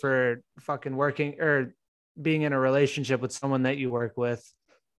fired for fucking working or being in a relationship with someone that you work with,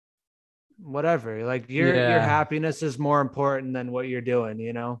 whatever, like your happiness is more important than what you're doing,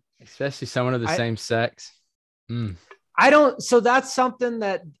 you know, especially someone of the same sex. I don't. So that's something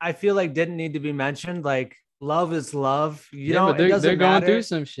that I feel like didn't need to be mentioned. Like, love is love. You know, but they're going through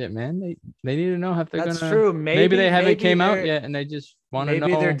some shit, man. They need to know if they're that's gonna. True. Maybe they haven't came out yet, and they just want to know.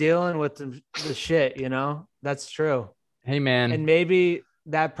 Maybe they're dealing with the shit. You know, that's true. Hey, man. And maybe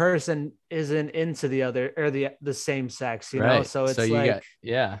that person isn't into the other or the same sex. You know, so it's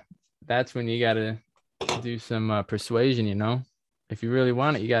that's when you gotta do some persuasion. You know. If you really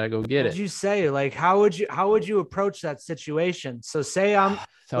want it, you got to go get it. What'd you say? Like, how would you approach that situation? So say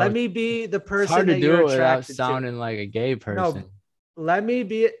let me be the person. It's hard to do it without sounding like a gay person. No, let me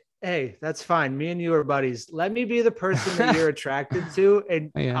be. Hey, that's fine. Me and you are buddies. Let me be the person that you're attracted to,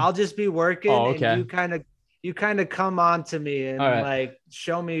 and I'll just be working. Okay. And you kind of come on to me and like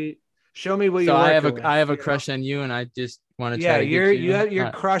show me what you're. So I have a crush on you, and I just want to try to get you.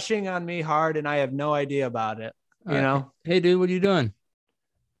 You're crushing on me hard, and I have no idea about it. You know, hey dude, what are you doing?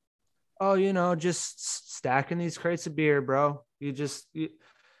 Oh, you know, just stacking these crates of beer, bro.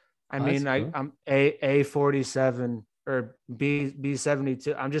 I'm A47 or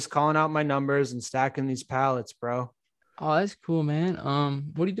B72. I'm just calling out my numbers and stacking these pallets, bro. Oh, that's cool, man.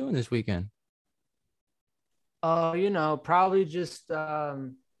 What are you doing this weekend? Oh, you know, probably just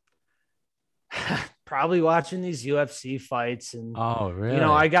probably watching these UFC fights. And really? You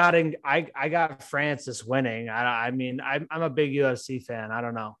know, I got Francis winning. I mean, I'm a big UFC fan. I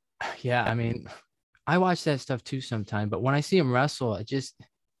don't know. Yeah, I mean, I watch that stuff too sometimes, but when I see him wrestle,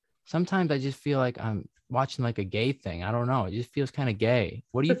 sometimes I just feel like I'm watching like a gay thing. I don't know. It just feels kind of gay.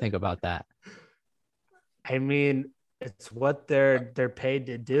 What do you think about that? I mean, it's what they're paid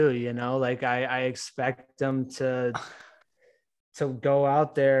to do, you know, like I expect them to go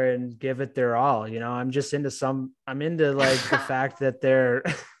out there and give it their all. You know, I'm into like the fact that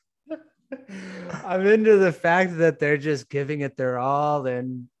I'm into the fact that they're just giving it their all,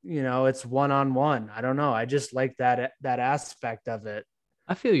 and you know, it's one-on-one. I don't know. I just like that aspect of it.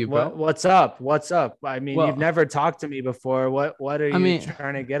 I feel you, bro. What's up? I mean, you've never talked to me before. What are you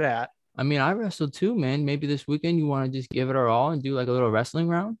trying to get at? I mean, I wrestled too, man. Maybe this weekend you want to just give it our all and do like a little wrestling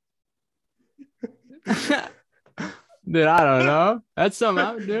round. Dude, I don't know. That's something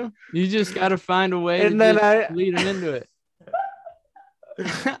I would do. You just got to find a way to lead them into it.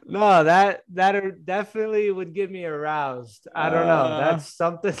 No, that definitely would get me aroused. I don't know. That's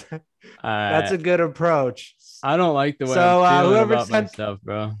something. That's a good approach. I don't like the way I'm feeling about myself,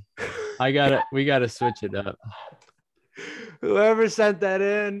 bro. We gotta switch it up. Whoever sent that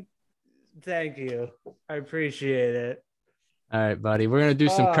in, thank you. I appreciate it. All right, buddy. We're gonna do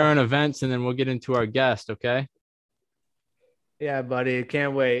some current events, and then we'll get into our guest. Okay. Yeah, buddy.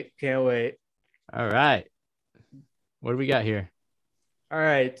 Can't wait. All right. What do we got here? All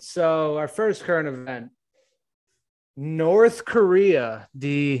right. So our first current event, North Korea,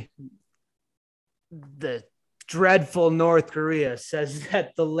 the dreadful North Korea says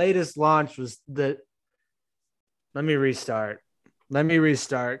that the latest launch was let me restart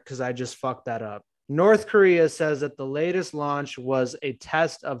because I just fucked that up. North Korea says that the latest launch was a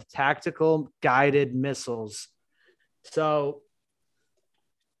test of tactical guided missiles. So,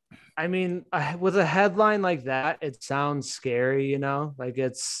 I mean, with a headline like that, it sounds scary, you know, like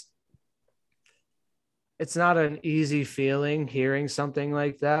it's not an easy feeling hearing something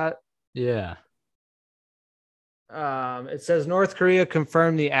like that. Yeah. It says North Korea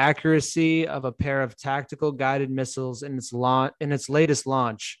confirmed the accuracy of a pair of tactical guided missiles in its latest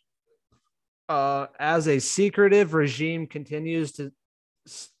launch. As a secretive regime continues to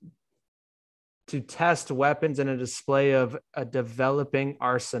test weapons in a display of a developing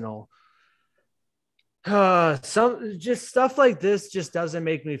arsenal. Some just stuff like this just doesn't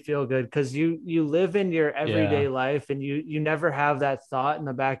make me feel good, because you live in your everyday life and you never have that thought in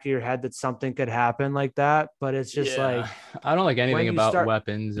the back of your head that something could happen like that. But it's just like, I don't like anything about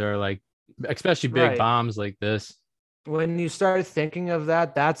weapons or like, especially big bombs like this. When you start thinking of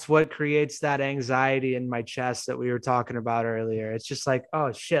that, that's what creates that anxiety in my chest that we were talking about earlier. It's just like,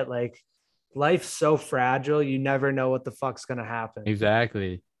 oh shit, like life's so fragile. You never know what the fuck's going to happen.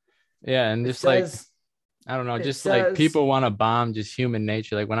 Exactly. Yeah. And just like, I don't know, just like people want to bomb just human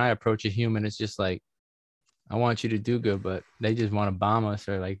nature. Like when I approach a human, it's just like, I want you to do good, but they just want to bomb us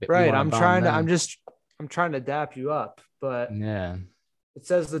or like, right. I'm trying to dap you up, but yeah, It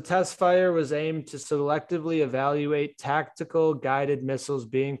says the test fire was aimed to selectively evaluate tactical guided missiles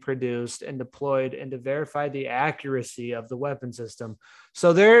being produced and deployed and to verify the accuracy of the weapon system.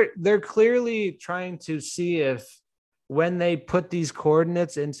 So they're clearly trying to see if when they put these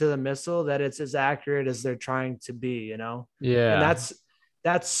coordinates into the missile that it's as accurate as they're trying to be, you know? Yeah. And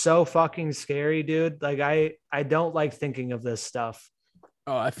that's so fucking scary, dude. Like I don't like thinking of this stuff.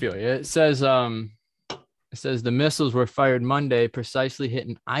 Oh, I feel you. It says the missiles were fired Monday, precisely hit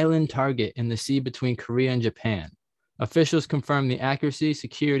an island target in the sea between Korea and Japan. Officials confirmed the accuracy,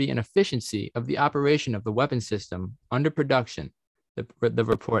 security, and efficiency of the operation of the weapon system under production, the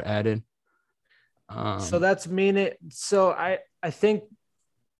report added. So that's mean it. So I think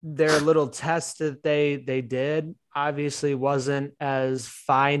their little test that they did obviously wasn't as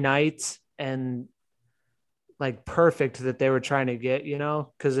finite and like perfect that they were trying to get, you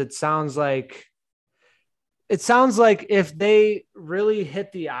know, because it sounds like if they really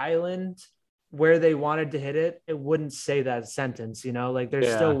hit the island where they wanted to hit it, it wouldn't say that sentence, you know, like they're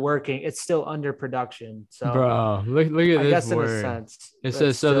still working. It's still under production. So, bro, look at I this guess word. in a sense, it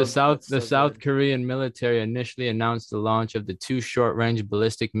says so. The South good. Korean military initially announced the launch of the 2 short-range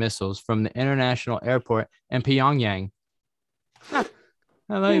ballistic missiles from the international airport in Pyongyang. I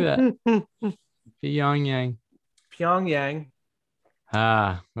like that. Pyongyang.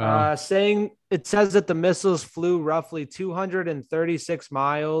 Well. Saying it says that the missiles flew roughly 236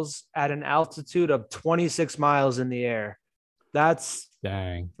 miles at an altitude of 26 miles in the air. That's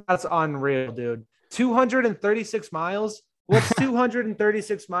unreal, dude. 236 miles. What's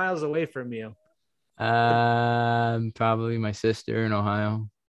 236 miles away from you? Probably my sister in Ohio.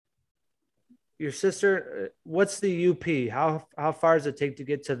 Your sister. What's the UP? How far does it take to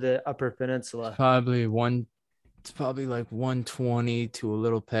get to the Upper Peninsula? It's probably like 120 to a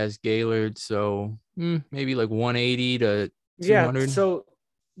little past Gaylord, so maybe like 180 to 200. Yeah, so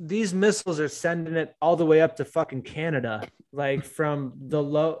these missiles are sending it all the way up to fucking Canada, like from the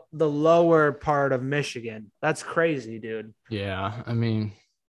lower part of Michigan. That's crazy, dude. Yeah, I mean,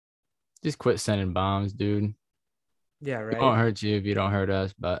 just quit sending bombs, dude. Yeah, right. It won't hurt you if you don't hurt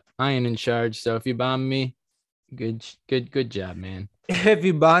us, but I ain't in charge, so if you bomb me, good job, man. If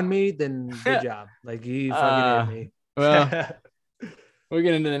you bond me, then good job. Like you fucking hit me. Well, we'll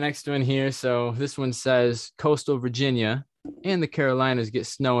get into the next one here. So this one says coastal Virginia and the Carolinas get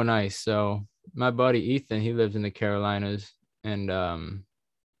snow and ice. So my buddy Ethan, he lives in the Carolinas, and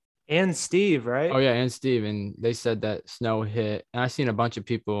Steve, right? Oh yeah, and Steve, and they said that snow hit. And I seen a bunch of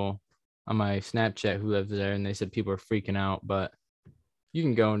people on my Snapchat who lives there, and they said people are freaking out. But you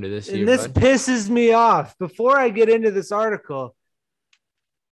can go into this here. And this pisses me off. Before I get into this article,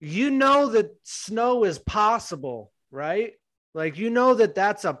 you know that snow is possible, right? Like, you know that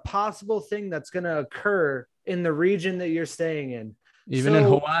that's a possible thing that's going to occur in the region that you're staying in. Even in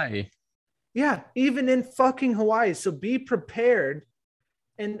Hawaii. Yeah, even in fucking Hawaii. So be prepared.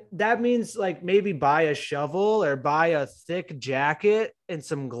 And that means like maybe buy a shovel or buy a thick jacket and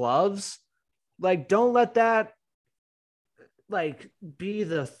some gloves. Like, don't let that like be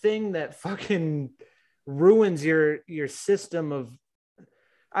the thing that fucking ruins your system of,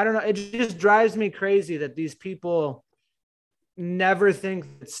 I don't know. It just drives me crazy that these people never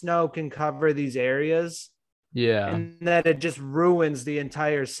think that snow can cover these areas. Yeah. And that it just ruins the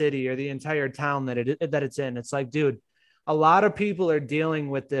entire city or the entire town that it's in. It's like, dude, a lot of people are dealing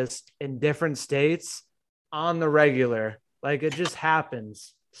with this in different states on the regular. Like, it just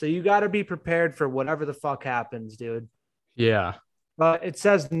happens. So you got to be prepared for whatever the fuck happens, dude. Yeah. But it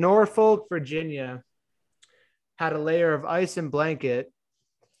says Norfolk, Virginia had a layer of ice and blanket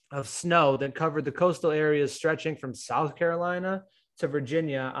of snow that covered the coastal areas stretching from South Carolina to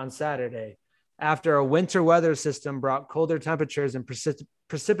Virginia on Saturday, after a winter weather system brought colder temperatures and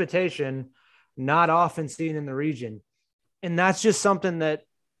precipitation not often seen in the region. And that's just something that,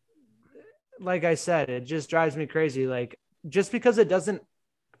 like I said, it just drives me crazy. Like, just because it doesn't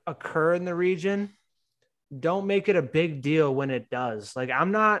occur in the region, don't make it a big deal when it does. Like,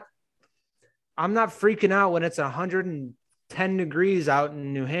 I'm not freaking out when it's 110 degrees out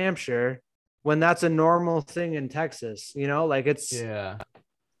in New Hampshire when that's a normal thing in Texas, you know, like it's, yeah,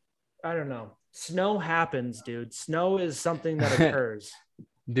 I don't know. Snow happens, dude. Snow is something that occurs.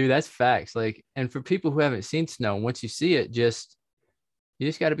 Dude, that's facts. Like, and for people who haven't seen snow, once you see it, you just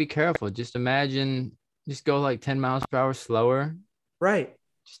got to be careful. Just imagine, just go like 10 miles per hour slower. Right.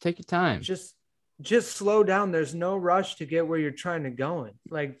 Just take your time. Just slow down. There's no rush to get where you're trying to going.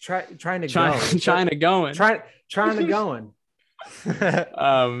 Like trying to going.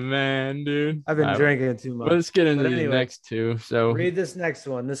 Oh man, dude. I've been drinking too much. Let's get into these next two. So read this next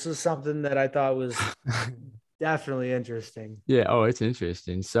one. This was something that I thought was definitely interesting. Yeah. Oh, it's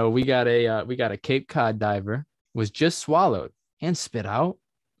interesting. So we got a Cape Cod diver was just swallowed and spit out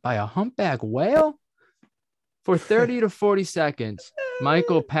by a humpback whale for 30 to 40 seconds.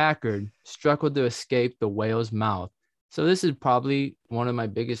 Michael Packard struggled to escape the whale's mouth. So this is probably one of my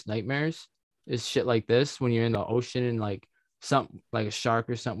biggest nightmares is shit like this when you're in the ocean and like something like a shark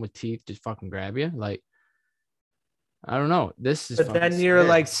or something with teeth just fucking grab you. Like, I don't know. This is But then you're scary.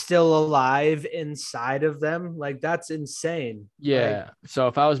 like still alive inside of them. Like that's insane. Yeah. So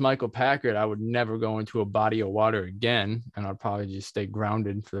if I was Michael Packard, I would never go into a body of water again, and I'd probably just stay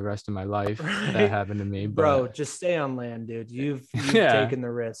grounded for the rest of my life. Right? That happened to me, Bro, but just stay on land, dude. You've yeah, taken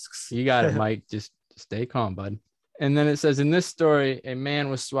the risks. you got it, Mike. Just stay calm, bud. And then it says in this story, a man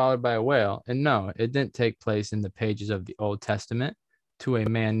was swallowed by a whale, and no, it didn't take place in the pages of the Old Testament to a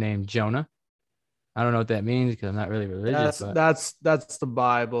man named Jonah. I don't know what that means because I'm not really religious. That's the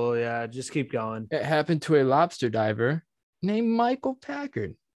Bible. Yeah, just keep going. It happened to a lobster diver named Michael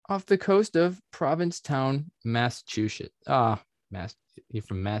Packard off the coast of Provincetown, Massachusetts. You're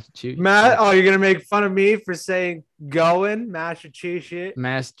from Massachusetts? Oh, you're gonna make fun of me for saying going Massachusetts?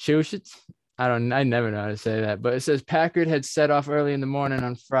 Massachusetts? I never know how to say that, but it says Packard had set off early in the morning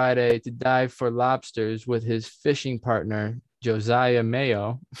on Friday to dive for lobsters with his fishing partner, Josiah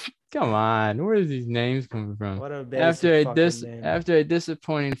Mayo. Come on, where are these names coming from? What a basic name. After a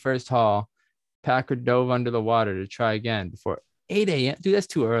disappointing first haul, Packard dove under the water to try again before 8 a.m. Dude, that's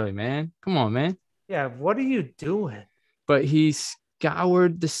too early, man. Come on, man. Yeah, what are you doing? But he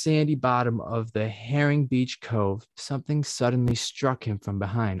scoured the sandy bottom of the Herring Beach Cove. Something suddenly struck him from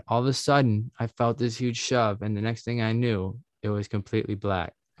behind. All of a sudden, I felt this huge shove, and the next thing I knew, it was completely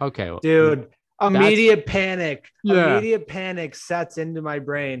black. Okay, well, dude. Immediate panic. Yeah. Immediate panic sets into my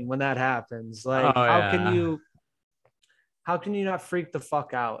brain when that happens. Like, how can you not freak the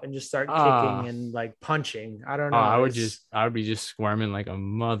fuck out and just start kicking and like punching? I don't know. I would be just squirming like a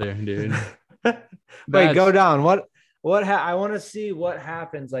mother, dude. Wait, go down. I want to see what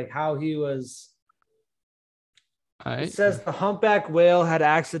happens, like how he was. It says the humpback whale had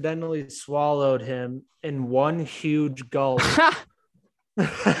accidentally swallowed him in one huge gulp.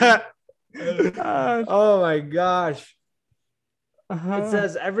 Oh my gosh. It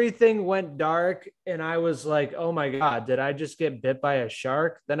says everything went dark and I was like, oh my God, did I just get bit by a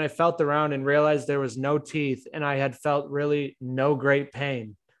shark? Then I felt around and realized there was no teeth and I had felt really no great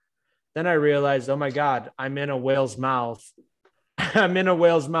pain. Then I realized, oh my God, I'm in a whale's mouth. I'm in a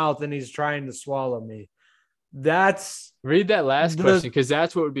whale's mouth and he's trying to swallow me. Read that last question because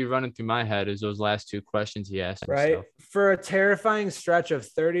that's what would be running through my head is those last two questions he asked himself. Right. For a terrifying stretch of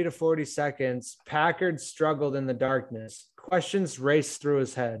 30 to 40 seconds, Packard struggled in the darkness. Questions raced through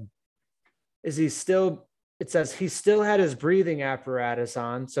his head. It says he still had his breathing apparatus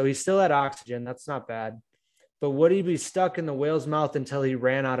on, so he still had oxygen. That's not bad. But would he be stuck in the whale's mouth until he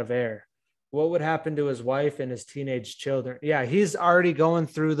ran out of air? What would happen to his wife and his teenage children? Yeah, he's already going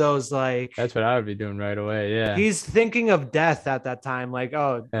through those, like... That's what I would be doing right away, yeah. He's thinking of death at that time, like,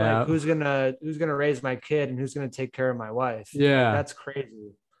 oh, yeah. Like, who's gonna raise my kid and who's gonna take care of my wife? Yeah. Like, that's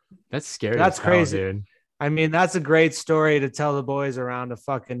crazy. That's scary. That's crazy, dude. I mean, that's a great story to tell the boys around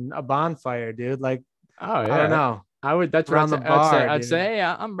a bonfire, dude. Like, oh, yeah. I don't know. I would, that's around what the bar, I'd say, hey,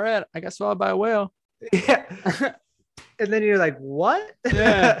 I'm Brad. I got swallowed by a whale. Yeah. And then you're like, what?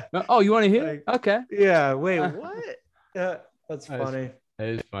 Yeah. Oh, you want to hear? Like, okay. Yeah. Wait, what? Yeah, that's funny. That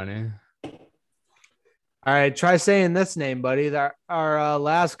is funny. All right. Try saying this name, buddy. Our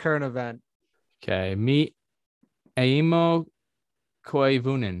last current event. Okay. Meet Aimo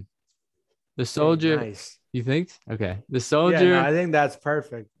Koivunen. The soldier. Nice. You think? Okay. The soldier. Yeah, no, I think that's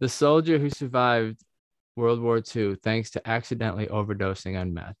perfect. The soldier who survived World War II thanks to accidentally overdosing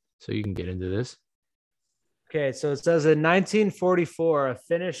on meth. So you can get into this. Okay, so it says in 1944, a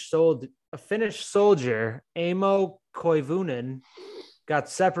Finnish soldier, Aimo Koivunen, got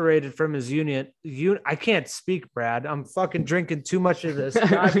separated from his unit. I can't speak, Brad. I'm fucking drinking too much of this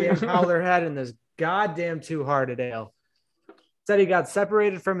goddamn Howler Head and this goddamn Two Hearted Ale. Said he got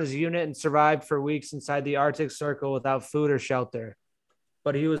separated from his unit and survived for weeks inside the Arctic Circle without food or shelter.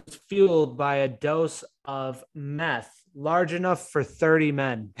 But he was fueled by a dose of meth large enough for 30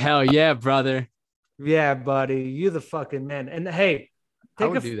 men. Hell yeah, brother. Yeah, buddy, you the fucking man. And hey,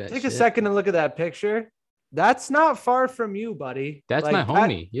 take a second and look at that picture. That's not far from you, buddy. That's like, my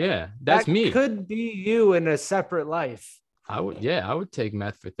homie. Yeah, that's me. Could be you in a separate life. I would take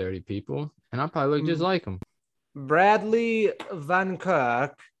meth for 30 people, and I'll probably look just like him. Bradley Van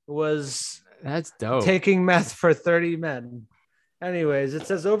Kirk was that's dope taking meth for 30 men. Anyways, it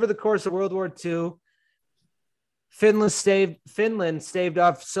says over the course of World War II, Finland staved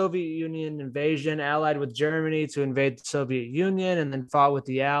off Soviet Union invasion, allied with Germany to invade the Soviet Union, and then fought with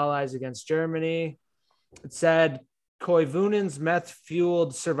the Allies against Germany. It said Koivunen's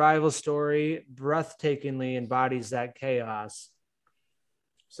meth-fueled survival story breathtakingly embodies that chaos.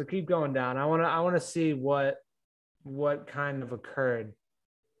 So keep going down. I want to see what kind of occurred.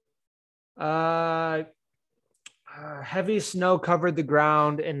 Heavy snow covered the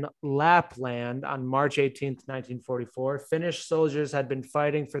ground in Lapland on March 18th, 1944. Finnish soldiers had been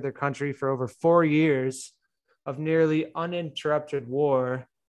fighting for their country for over 4 years of nearly uninterrupted war.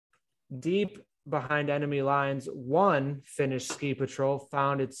 Deep behind enemy lines, one Finnish ski patrol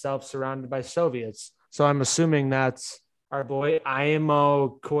found itself surrounded by Soviets. So I'm assuming that's our boy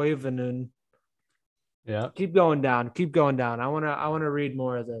Aimo Koivunen. Yeah. Keep going down. I want to read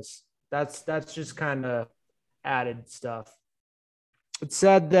more of this. That's just kind of added stuff. It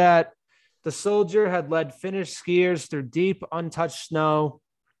said that the soldier had led Finnish skiers through deep, untouched snow,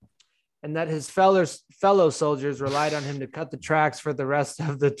 and that his fellow soldiers relied on him to cut the tracks for the rest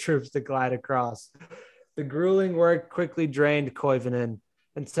of the troops to glide across. The grueling work quickly drained Koivunen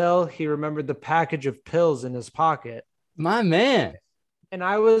until he remembered the package of pills in his pocket. My man. And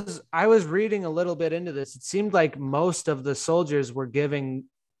I was reading a little bit into this. It seemed like most of the soldiers were giving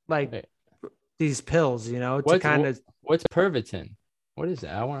these pills, to kind of. What's Pervitin? What is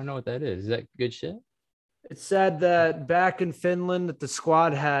that? I want to know what that is. Is that good shit? It said that back in Finland, that the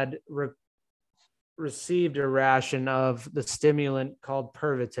squad had received a ration of the stimulant called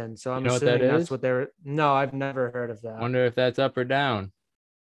Pervitin. So I'm assuming that's what they were. No, I've never heard of that. Wonder if that's up or down.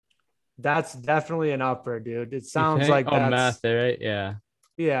 That's definitely an upper, dude. It sounds like that's math, right? Yeah.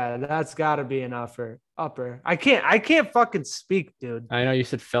 Yeah, that's got to be an upper. I can't fucking speak, dude. I know you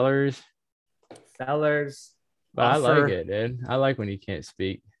said fellers. But I like it, dude. I like when you can't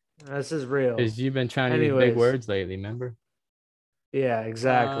speak. This is real. Because you've been trying to use big words lately, remember? Yeah,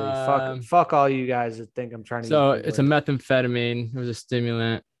 exactly. Fuck all you guys that think I'm trying to. So it's a methamphetamine. It was a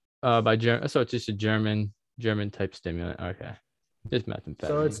stimulant by German. So it's just a German type stimulant. Okay. Just methamphetamine.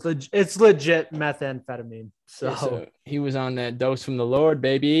 So it's legit methamphetamine. So he was on that dose from the Lord,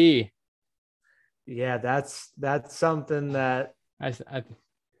 baby. Yeah, that's something that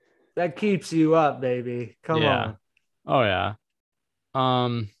that keeps you up, baby. Come on. Oh yeah.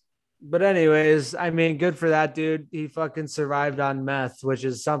 But anyways, I mean, good for that dude. He fucking survived on meth, which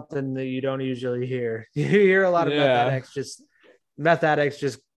is something that you don't usually hear. You hear a lot of meth addicts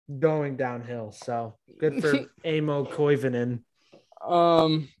just going downhill. So good for Aimo Koivunen.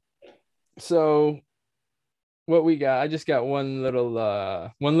 So what we got? I just got one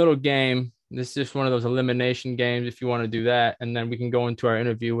little game. This is just one of those elimination games if you want to do that, and then we can go into our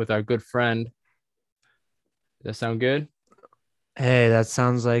interview with our good friend. Does that sound good? Hey, that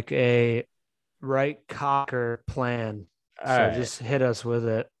sounds like a right cocker plan. Just hit us with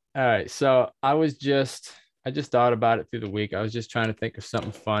it. All right. So I just thought about it through the week. I was just trying to think of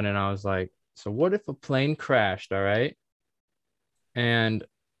something fun, and I was like, so what if a plane crashed? All right. And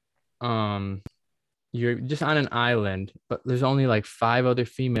you're just on an island, but there's only like 5 other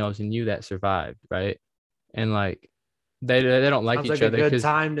females and you that survived, right? And like they don't like each other. Sounds like a good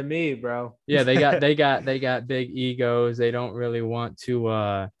time to me, bro. Yeah, they got big egos. They don't really want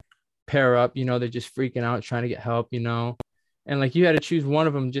to pair up. They're just freaking out trying to get help. And like you had to choose one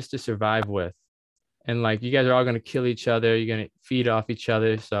of them just to survive with. And like you guys are all gonna kill each other. You're gonna feed off each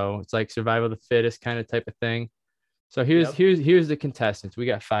other. So it's like survival of the fittest kind of type of thing. So here's the contestants. We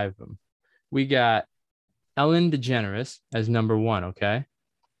got 5 of them. We got Ellen DeGeneres as number 1, okay?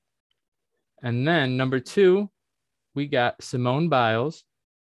 And then number 2, we got Simone Biles.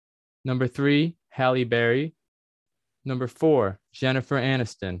 Number 3, Halle Berry. Number 4, Jennifer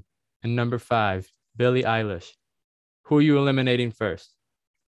Aniston. And number 5, Billie Eilish. Who are you eliminating first?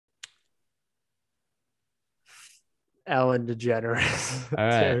 Ellen DeGeneres. All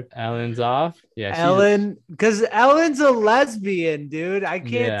right. Dude. Ellen's off. Yeah. Ellen, because Ellen's a lesbian, dude. I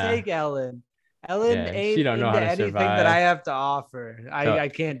can't take Ellen. Ellen ain't into anything that I have to offer. I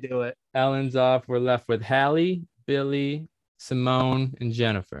can't do it. Ellen's off. We're left with Halle, Billie, Simone, and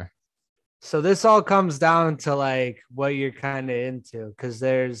Jennifer. So this all comes down to like what you're kind of into, because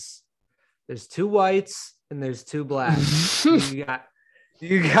there's 2 whites and there's 2 blacks.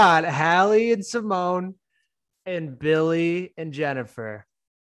 you got Halle and Simone and Billie and Jennifer.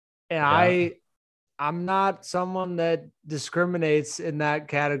 And I'm not someone that discriminates in that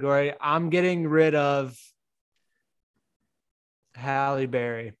category. I'm getting rid of Halle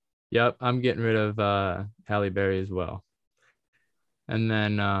Berry. Yep, I'm getting rid of Halle Berry as well. And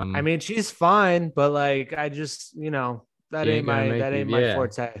then I mean, she's fine, but like I just, that ain't my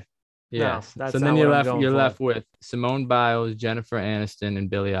forte. Yes. that's So not then what I'm going you're for. left with Simone Biles, Jennifer Aniston, and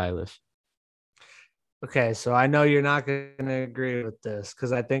Billie Eilish. Okay, so I know you're not going to agree with this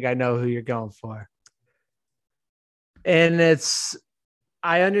because I think I know who you're going for. And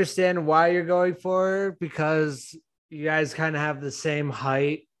I understand why you're going for her because you guys kind of have the same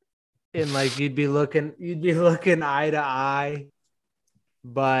height and like you'd be looking eye to eye,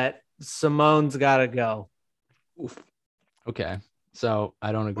 but Simone's got to go. Oof. Okay. So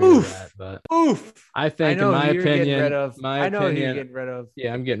I don't agree with that, but I think in my opinion,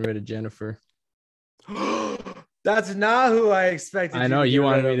 yeah, I'm getting rid of Jennifer. That's not who I expected. I know you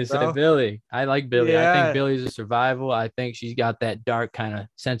wanted me to say bro. Billy. I like Billy. Yeah. I think Billy's a survival. I think she's got that dark kind of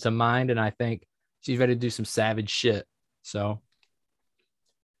sense of mind, and I think she's ready to do some savage shit. So,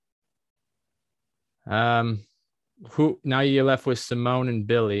 who now you're left with Simone and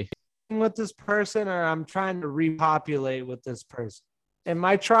Billy. With this person, or I'm trying to repopulate with this person. Am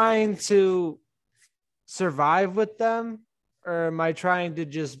I trying to survive with them, or am I trying to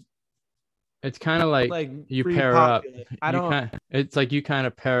just? It's kind of like you pair up. It's like you kind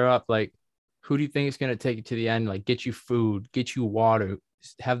of pair up. Like, who do you think is going to take you to the end? Like, get you food, get you water,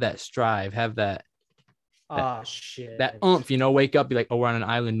 have that strive, have that. Shit. That oomph, wake up, be like, oh, we're on an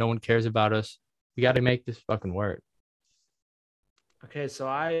island. No one cares about us. We got to make this fucking work. Okay, so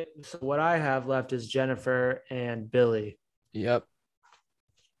what I have left is Jennifer and Billy. Yep.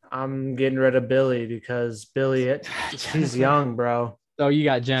 I'm getting rid of Billy because Billy, she's young, bro. Oh, you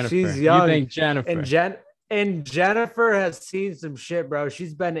got Jennifer. She's young. You think Jennifer. And Jennifer has seen some shit, bro.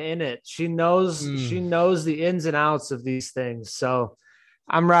 She's been in it. She knows the ins and outs of these things. So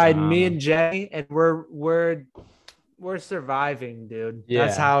I'm riding me and Jenny, and we're surviving, dude. Yeah.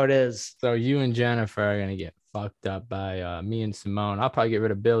 That's how it is. So you and Jennifer are gonna get fucked up by me and Simone. I'll probably get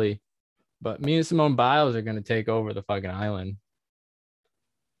rid of Billy, but me and Simone Biles are gonna take over the fucking island.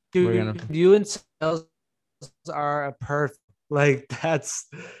 Dude, you and Sales are a perfect. Like that's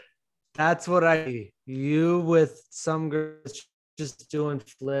what you with some girls just doing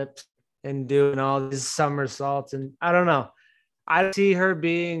flips and doing all these somersaults, and I don't know. I see her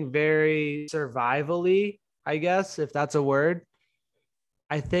being very survivally, I guess, if that's a word.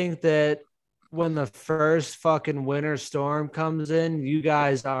 I think that when the first fucking winter storm comes in, you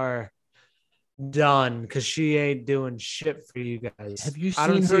guys are done because she ain't doing shit for you guys. Have you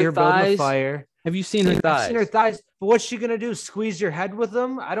seen her thighs? Fire. Have you seen her thighs? I've seen her thighs. But what's she gonna do? Squeeze your head with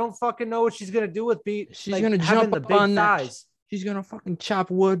them? I don't fucking know what she's gonna do with me. She's gonna jump up on thighs. She's gonna fucking chop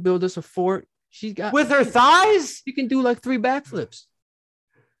wood, build us a fort. She's got with her thighs. You can do like 3 backflips.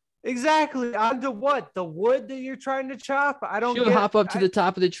 Exactly. Onto what? The wood that you're trying to chop? She'll hop up to the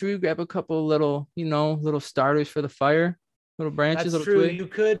top of the tree, grab a couple of little starters for the fire, little branches. That's true. You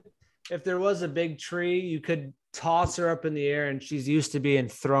could, if there was a big tree, you could toss her up in the air, and she's used to being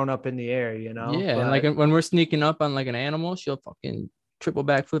thrown up in the air, Yeah, and like when we're sneaking up on like an animal, she'll fucking triple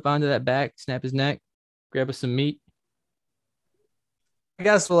backflip onto that back, snap his neck, grab us some meat. I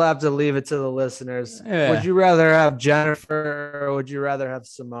guess we'll have to leave it to the listeners. Yeah. Would you rather have Jennifer or would you rather have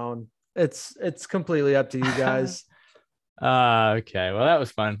Simone? It's completely up to you guys. Okay. Well, that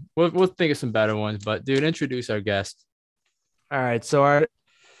was fun. We'll think of some better ones, but dude, introduce our guest. All right. So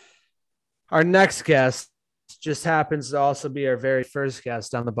our next guest just happens to also be our very first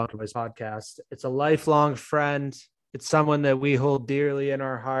guest on the Bunker Boys podcast. It's a lifelong friend. It's someone that we hold dearly in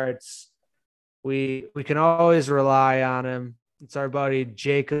our hearts. We can always rely on him. It's our buddy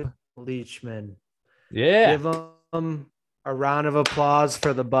Jacob Leachman. Yeah. Give him a round of applause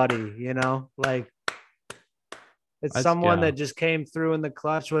for the buddy, like it's someone that just came through in the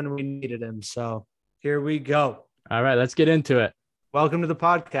clutch when we needed him. So here we go. All right, let's get into it. Welcome to the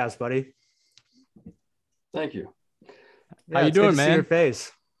podcast, buddy. Thank you. How you doing, man? See your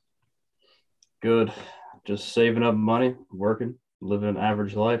face. Good. Just saving up money, working, living an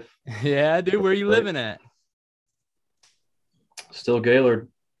average life. Yeah, dude. Where are you living at? Still Gaylord.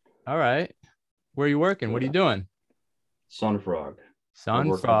 All right. Where are you working? What are you doing? Sunfrog.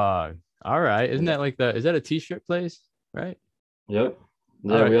 Sunfrog. All right. Isn't that like is that a t-shirt place? Right? Yep.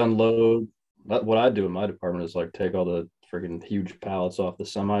 Yeah, we unload. What I do in my department is like take all the freaking huge pallets off the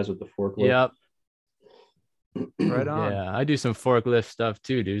semis with the forklift. Yep. Right on. Yeah, I do some forklift stuff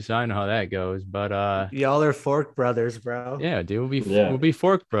too, dude. So I know how that goes. But y'all are fork brothers, bro. Yeah, dude. We'll be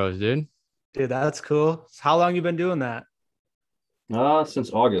fork bros, dude. Dude, that's cool. How long you been doing that?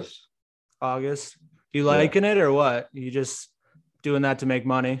 Since August. August. You liking it or what? You just doing that to make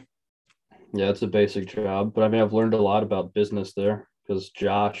money? Yeah, it's a basic job, but I mean, I've learned a lot about business there because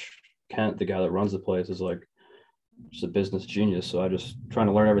Josh Kent, the guy that runs the place, is like just a business genius. So I just trying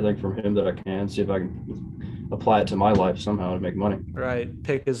to learn everything from him that I can, see if I can apply it to my life somehow to make money. Right.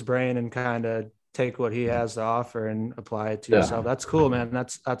 Pick his brain and kind of take what he has to offer and apply it to yourself. That's cool, man.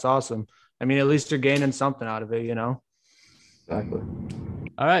 That's awesome. I mean, at least you're gaining something out of it, you know? Exactly.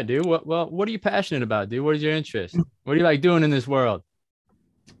 All right, dude. What are you passionate about, dude? What is your interest? What do you like doing in this world?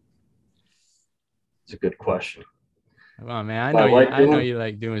 It's a good question. Come on, man. I know you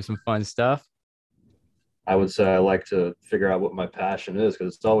like doing some fun stuff. I would say I like to figure out what my passion is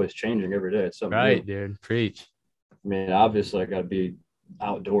because it's always changing every day. It's something right, new. Dude. Preach. I mean, obviously I got to be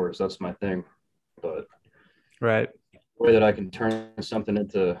outdoors. That's my thing. But right, the way that I can turn something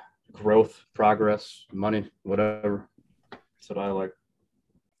into growth, progress, money, whatever. That's what I like.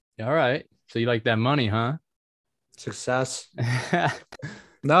 All right. So you like that money, huh? Success.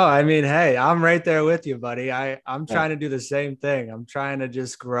 No, I mean, hey, I'm right there with you, buddy. I'm trying to do the same thing. I'm trying to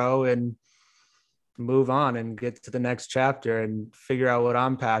just grow and move on and get to the next chapter and figure out what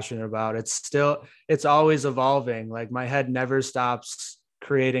I'm passionate about. It's always evolving. Like my head never stops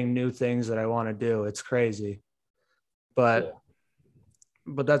creating new things that I want to do. It's crazy. But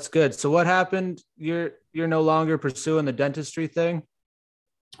that's good. So what happened? You're no longer pursuing the dentistry thing?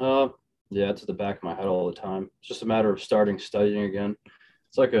 Yeah, it's at the back of my head all the time. It's just a matter of starting studying again.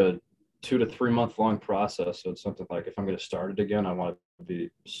 It's like a 2 to 3 month long process. So it's something like if I'm going to start it again, I want to be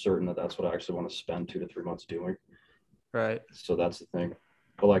certain that that's what I actually want to spend 2 to 3 months doing. Right. So that's the thing.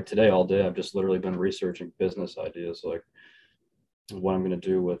 But like today, all day, I've just literally been researching business ideas, like what I'm going to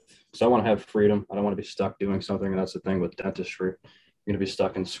do with, because I want to have freedom. I don't want to be stuck doing something. And that's the thing with dentistry. You're going to be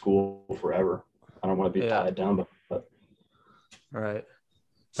stuck in school forever. I don't want to be tied down by that. Right.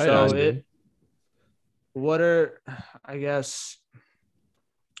 Right so on, what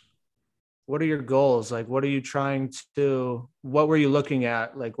are your goals? Like, what were you looking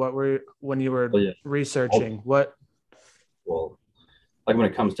at? Like, when you were researching, what? Well, like when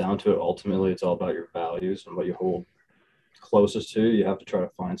it comes down to it, ultimately it's all about your values and what you hold closest to. You have to try to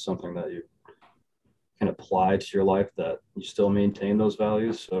find something that you can apply to your life that you still maintain those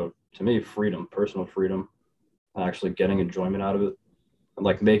values. So to me, freedom, personal freedom, actually getting enjoyment out of it, and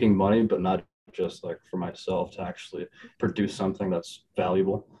like making money, but not just like for myself, to actually produce something that's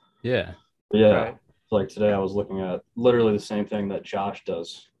valuable. Yeah. Right. Like today I was looking at literally the same thing that Josh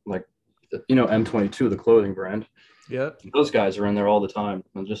does, like, M22, the clothing brand. Yeah. Those guys are in there all the time.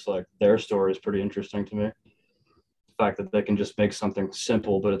 And just like their story is pretty interesting to me. The fact that they can just make something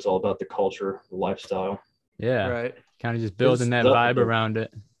simple, but it's all about the culture, the lifestyle. Yeah. Right. Kind of just building that vibe around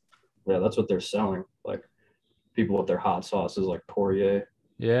it. Yeah, that's what they're selling. Like people with their hot sauces like Poirier.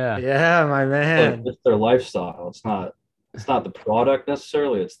 Yeah. Yeah, my man. It's their lifestyle. It's not the product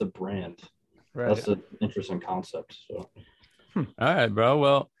necessarily, it's the brand. Right. That's an interesting concept. So all right, bro.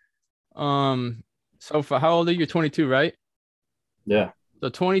 Well, so for how old are you? 22, right? Yeah. So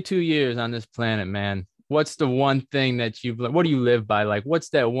 22 years on this planet, man. What's the one thing that what do you live by? Like, what's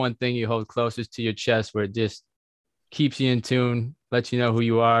that one thing you hold closest to your chest where it just keeps you in tune, lets you know who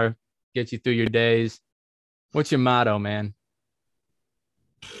you are, gets you through your days? What's your motto, man?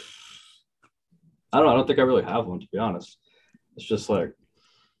 I don't know. I don't think I really have one, to be honest. It's just like,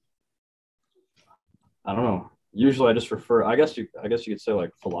 I don't know. Usually I just refer, I guess you could say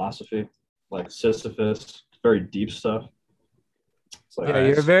like philosophy, like Sisyphus, very deep stuff. Like,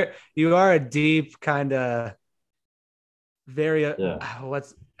 yeah, you are a deep kind of very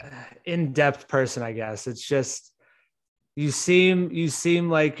in-depth person, I guess. It's just you seem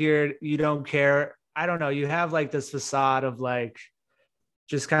like you don't care. I don't know. You have like this facade of like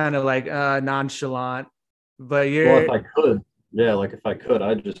just kind of like nonchalant, but if I could,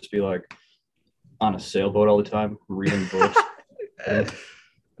 I'd just be like on a sailboat all the time, reading books.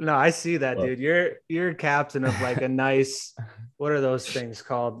 No, I see that, dude. You're captain of like a nice, what are those things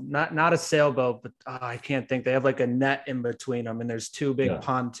called? Not a sailboat, but I can't think. They have like a net in between them, and there's two big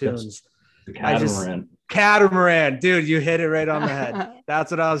pontoons. The catamaran. Catamaran, dude. You hit it right on the head.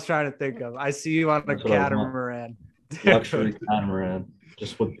 That's what I was trying to think of. I see you on a catamaran. Luxury catamaran,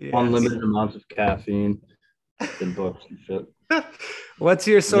 just with unlimited amounts of caffeine and books and shit. What's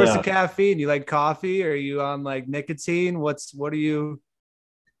your source of caffeine? You like coffee, or are you on like nicotine? What are you?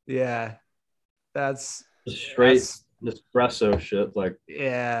 Yeah, that's just straight espresso shit. Like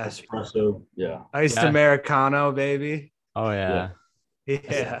espresso, iced Americano, baby. Oh yeah.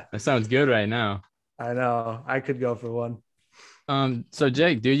 That sounds good right now. I know. I could go for one. So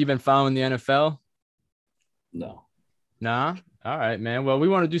Jake, dude, you been following the NFL? No. Nah. All right, man. Well, we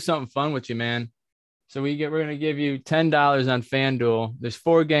want to do something fun with you, man. So we're gonna give you $10 on FanDuel. There's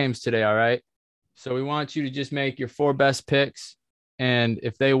 4 games today, all right? So we want you to just make your 4 best picks, and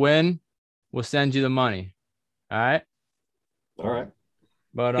if they win, we'll send you the money. All right. All right.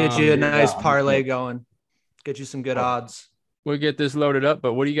 But Get you a nice I'm parlay just- going. Get you some good Oh. odds. we'll get this loaded up.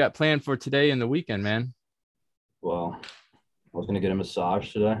 But what do you got planned for today and the weekend, man? Well, I was gonna get a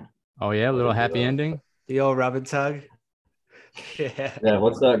massage today. Oh yeah, a little happy ending. The old rub and tug. Yeah. Yeah,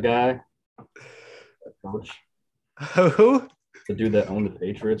 what's that guy? That coach, Who? the dude that owned the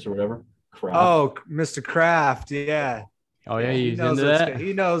Patriots or whatever. Crap. Oh, Mr. Kraft. Yeah. Oh yeah, He he's knows into what's that. good.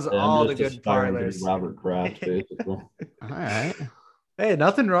 He knows Yeah, I'm all the just good aspiring to be parlors. Robert Kraft, basically. All right. Hey,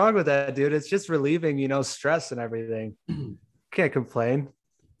 nothing wrong with that, dude. It's just relieving, stress and everything. Can't complain.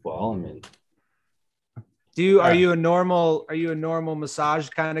 Well, I mean, Are you a normal massage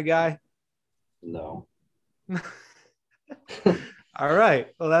kind of guy? no. All right.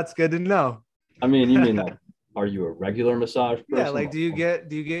 Well, that's good to know. I mean, you mean like, are you a regular massage person? Yeah, like do you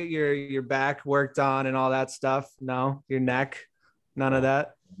get your back worked on and all that stuff? No, your neck, none of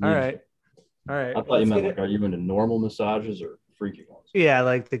that. All right. I thought you meant like, are you into normal massages or freaky ones? Yeah,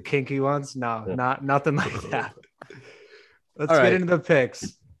 like the kinky ones. No, Yeah. nothing like that. Let's All get right. into the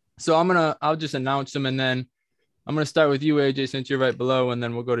picks. So I'll just announce them, and then I'm gonna start with you, AJ, since you're right below, and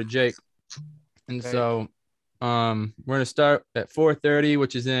then we'll go to Jake. And Okay. so we're gonna start at 4:30,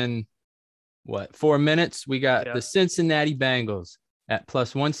 which is in 4 minutes. We got Yeah. the Cincinnati Bengals at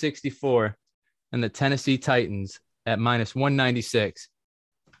plus 164 and the Tennessee Titans at minus 196.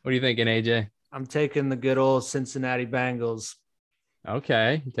 What are you thinking, AJ? I'm taking the good old Cincinnati Bengals.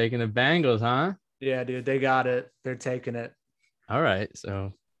 Okay, taking the Bengals, huh? Yeah, dude, they got it. They're taking it. All right.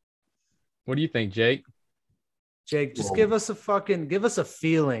 So what do you think, Jake? Jake, just Well- give us a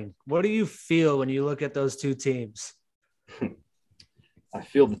feeling. What do you feel when you look at those two teams? I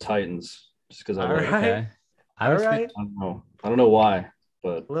feel the Titans just because I All like. right. Okay. All right. I don't know why,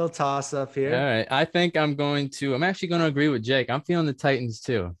 but A little toss up All here. right. I think I'm actually going to agree with Jake. I'm feeling the Titans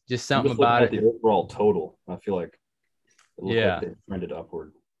too. Just I'm something just looking about at it. the overall total. I feel like it looked Yeah. like they trended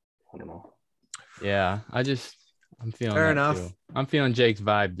upward. I don't know. Yeah. I'm feeling Fair that enough. too. I'm feeling Jake's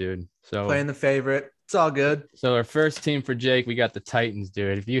vibe, dude. So Playing the favorite. It's all good. our first team for Jake, we got the Titans,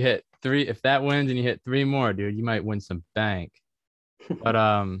 dude. If that wins and you hit 3 more, dude, you might win some bank. But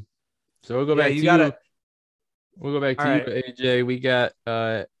so we'll go Yeah, back you to gotta- you. We'll go back to All you, AJ. We got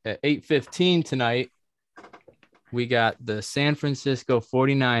at 8:15 tonight. We got the San Francisco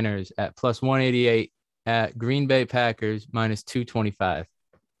 49ers at plus 188 at Green Bay Packers minus 225.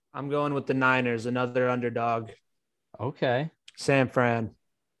 I'm going with the Niners, another underdog. Okay. San Fran.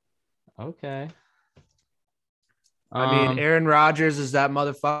 Okay. I mean, Aaron Rodgers is that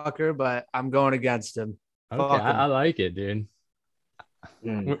motherfucker, but I'm going against him. okay, fuck 'em. I like it, dude.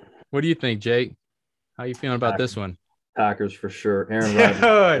 Mm, What do you think, Jake? How you feeling about this one? Packers for sure. Aaron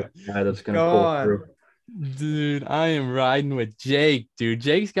Rodgers, is the guy that's going to Go pull on. through. Dude, I am riding with Jake, dude.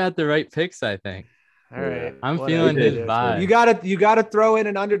 Jake's got the right picks, I think. All right. I'm whatever, feeling his dude. vibe. You gotta throw in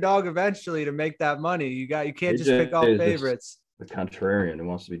an underdog eventually to make that money. You can't just AJ pick all is just- favorites. The contrarian who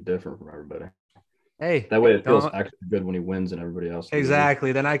wants to be different from everybody. Hey, That way it feels don't- extra good when he wins and everybody else.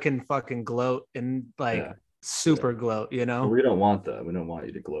 exactly. Then I can fucking gloat and Yeah. super gloat, But we don't want that. We don't want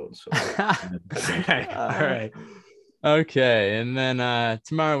you to gloat. So All right. Okay, and then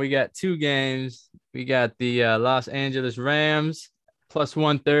tomorrow we got 2 games. We got the Los Angeles Rams plus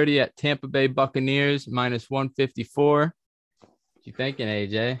 130 at Tampa Bay Buccaneers minus 154. What you thinking,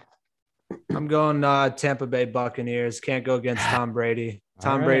 AJ? I'm going Tampa Bay Buccaneers. Can't go against Tom Brady.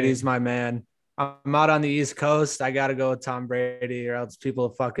 Tom All right. Brady's my man. I'm out on the East Coast. I gotta go with Tom Brady, or else people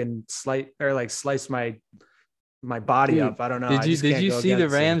fucking slice my body Dude, up. I don't know. Did I you just did can't you go see the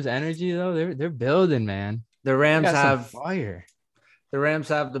against them. Rams energy though? They're building, man. The They Rams got some have fire. the Rams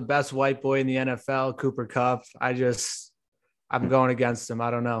have the best white boy in the NFL, Cooper Kupp. I'm going against him. I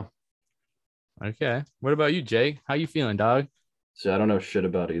don't know. Okay. What about you, Jake? How you feeling, dog? I don't know shit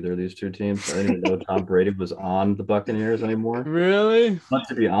about either of these two teams. I didn't even know Tom Brady was on the Buccaneers anymore. Really? But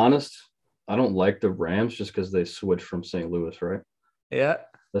to be honest, I don't like the Rams just because they switched from St. Louis, right? Yeah.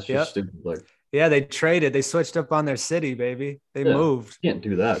 That's just Yep. stupid. Like, Yeah, they traded. They switched up on their city, baby. They Yeah. moved. you can't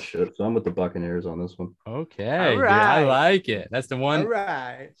do that shit. So I'm with the Buccaneers on this one. Okay. All Dude, I right. like it. That's the one. All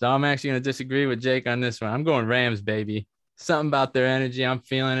right. So I'm actually going to disagree with Jake on this one. I'm going Rams, baby. Something about their energy. I'm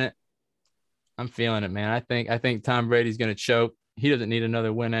feeling it. Man. I think Tom Brady's going to choke. He doesn't need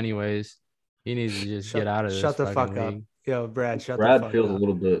another win anyways. He needs to just get out of this. Shut the fuck fucking up. league. Yo, Brad, shut the Brad fuck feels a up.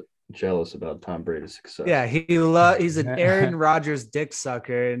 little bit jealous about Tom Brady's success. Yeah, he's an Aaron Rodgers dick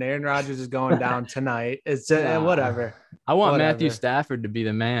sucker, and Aaron Rodgers is going down tonight. It's whatever. I want Whatever. Matthew Stafford to be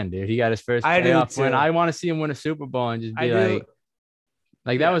the man, dude. He got his first I do playoff win. too. I want to see him win a Super Bowl and just I be do.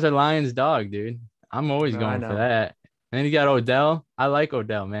 like Yeah. that was a Lions dog, dude. I'm always No, I going for know. that. And then you got Odell. I like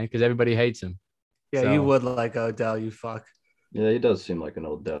Odell, man, because everybody hates him. Yeah, So. you would like Odell, you fuck. Yeah, he does seem like an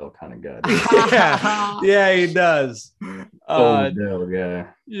Odell kind of guy. Yeah, he does. Odell guy.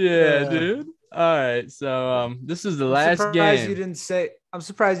 Yeah, dude. All right. So this is the I'm last surprised game. you didn't say. I'm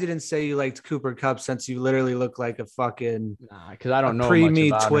surprised you didn't say you liked Cooper Kupp since you literally look like a fucking Nah, because I don't know much preemie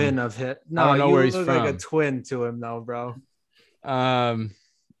about twin him. of him. I No, don't know you where he's look like a from. twin to him, though, bro.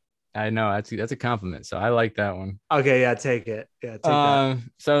 I know that's a compliment. So I like that one. Okay, yeah, take it. Yeah, take that.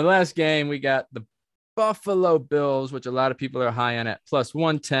 So last game we got the Buffalo Bills, which a lot of people are high on at plus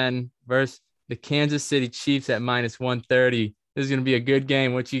 110 versus the Kansas City Chiefs at minus 130. This is gonna be a good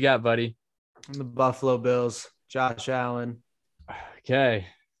game. What you got, buddy? The Buffalo Bills, Josh Allen. Okay.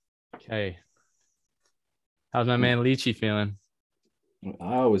 How's my man Leachy feeling?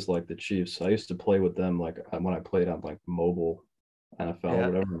 I always like the Chiefs. I used to play with them like when I played on like mobile NFL or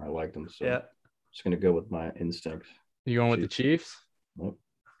whatever, and I liked them. So I'm just gonna go with my instinct. You going with the Chiefs? Nope.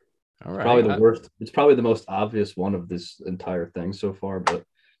 All right. Probably the worst. It's probably the most obvious one of this entire thing so far, but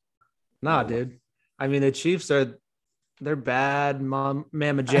Nah, dude. I mean, the Chiefs they're bad mamma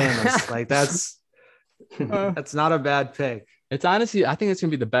jammas. Like that's not a bad pick. It's honestly, I think it's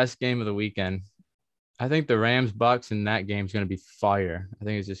gonna be the best game of the weekend. I think the Rams Bucks in that game is gonna be fire. I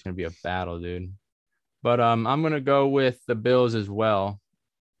think it's just gonna be a battle, dude. But I'm gonna go with the Bills as well.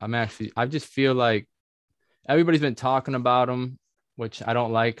 I just feel like everybody's been talking about them, which I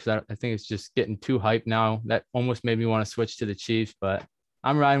don't like because I think it's just getting too hyped now. That almost made me want to switch to the Chiefs, but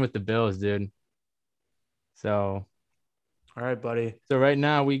I'm riding with the Bills, dude. So, all right, buddy. So right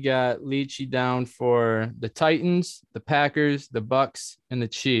now we got Leachy down for the Titans, the Packers, the Bucks, and the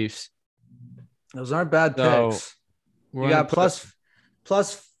Chiefs. Those aren't bad picks. You got plus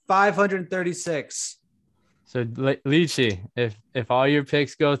 536. So Leachy, if all your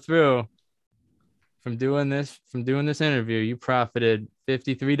picks go through from doing this interview, you profited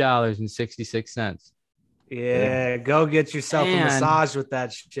 $53.66. Yeah, go get yourself a massage with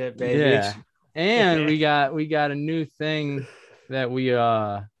that shit, baby. Yeah. And we got a new thing that we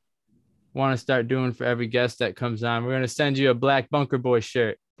want to start doing for every guest that comes on. We're gonna send you a black Bunker Boy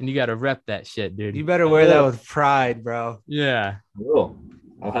shirt, and you gotta rep that shit, dude. You better wear that with pride, bro. Yeah. Cool.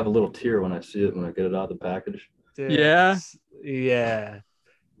 I'll have a little tear when I see it when I get it out of the package. Dude, yeah.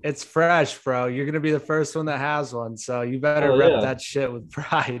 It's fresh, bro. You're gonna be the first one that has one, so you better rep that shit with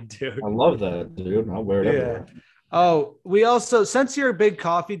pride, dude. I love that, dude. I'll wear it everywhere. Oh, we also, since you're a big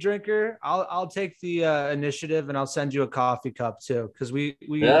coffee drinker, I'll take the initiative and I'll send you a coffee cup too, because we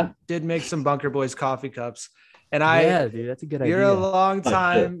did make some Bunker Boys coffee cups, and dude, that's a good idea. You're a long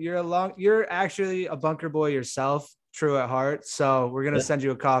time. You're actually a Bunker Boy yourself, true at heart. So we're gonna send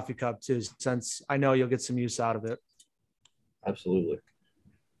you a coffee cup too, since I know you'll get some use out of it. Absolutely.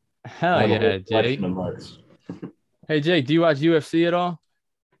 Hell yeah, Jake. Hey Jake, do you watch UFC at all?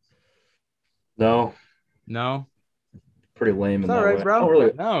 No. Pretty lame in that way.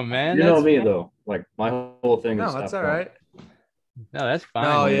 Bro. No, man. You know me though. Like my whole thing is. No, that's all right. No, that's fine.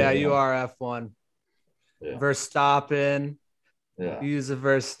 Oh yeah, you are F1. Yeah. Verstappen. Yeah. Use a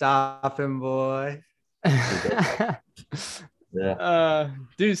Verstappen, boy. Yeah.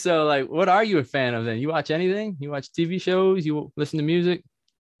 Dude. So, like, what are you a fan of then? You watch anything? You watch TV shows? You listen to music?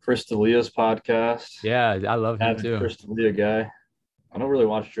 Chris D'Elia's podcast. Yeah, I love him too. Chris D'Elia guy. I don't really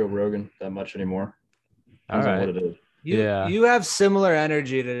watch Joe Rogan that much anymore. All right. What it is. You have similar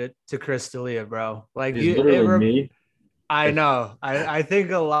energy to Chris D'Elia, bro. Like he's literally me. I know. I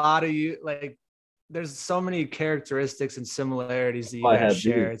think a lot of you, like, there's so many characteristics and similarities that you guys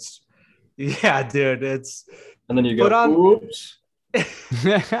share. It's dude. It's and then you go oops. Oops.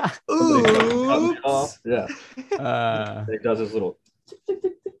 Yeah. He does his little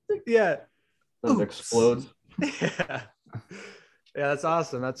yeah. Then it explodes. Yeah, that's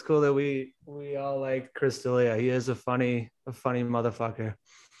awesome. That's cool that we all like Chris D'Elia. He is a funny motherfucker.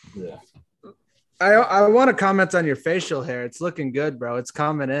 Yeah. I want to comment on your facial hair. It's looking good, bro. It's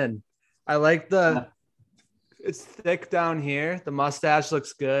coming in. I like it's thick down here. The mustache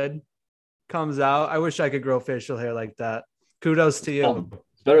looks good. Comes out. I wish I could grow facial hair like that. Kudos to you.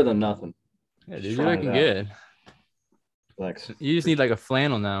 It's better than nothing. Yeah, dude, you're looking good. Thanks. You just need like a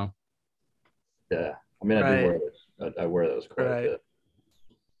flannel now. Yeah. I mean, I do wear those. I wear those quite a bit.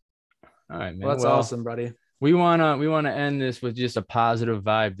 All right, man. Well, that's awesome, buddy. We wanna end this with just a positive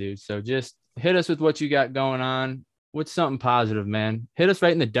vibe, dude. So just hit us with what you got going on. What's something positive, man? Hit us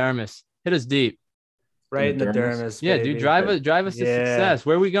right in the dermis. Hit us deep. Right in the dermis. Yeah, baby. Dude. Drive us to success.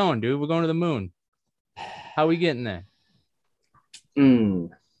 Where are we going, dude? We're going to the moon. How are we getting there? I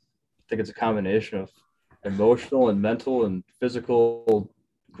think it's a combination of emotional and mental and physical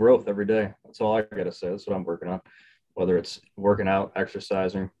growth every day. That's all I gotta say. That's what I'm working on. Whether it's working out,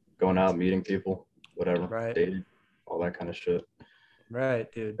 exercising, going out, meeting people. whatever, Right. dating, all that kind of shit.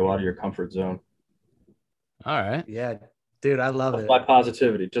 Right, dude. Go out of your comfort zone. All right. Yeah, dude, I love it. By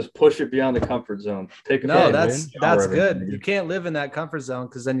positivity, just push it beyond the comfort zone. Take a No, fucking that's shower every good. now and You again. can't live in that comfort zone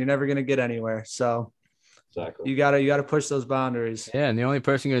because then you're never gonna get anywhere. So Exactly. you gotta push those boundaries. Yeah, and the only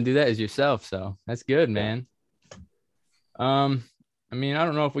person gonna do that is yourself. So that's good, man. I mean, I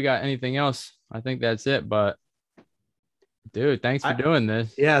don't know if we got anything else. I think that's it. But dude, thanks for doing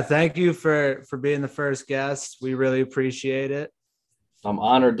this. Yeah, thank you for being the first guest. We really appreciate it. I'm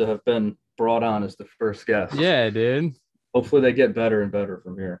honored to have been brought on as the first guest. Yeah, dude. Hopefully they get better and better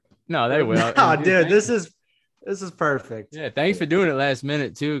from here. No, they will. No, And, dude, this is perfect. Yeah, thanks for doing it last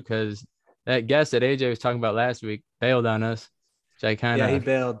minute too, because that guest that AJ was talking about last week bailed on us. Which I kind of he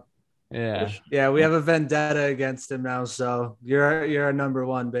bailed. Yeah. We have a vendetta against him now, so you're a number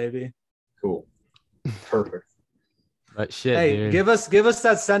one, baby. Cool. Perfect. But shit, Hey, dude. give us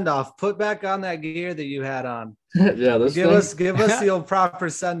that send off. Put back on that gear that you had on. Yeah, this give us the old proper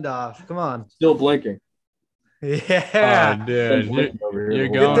send off. Come on. Still blinking. Yeah. Oh, dude. You're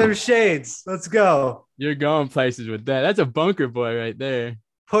Get going. them shades. Let's go. You're going places with that. That's a bunker boy right there.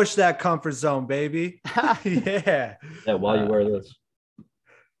 Push that comfort zone, baby. Yeah. Yeah, while you wear this.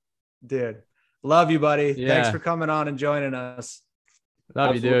 Dude. Love you, buddy. Yeah. Thanks for coming on and joining us.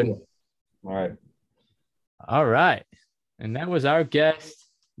 Love you, dude. All right. All right. And that was our guest,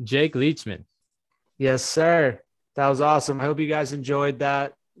 Jake Leachman. Yes, sir. That was awesome. I hope you guys enjoyed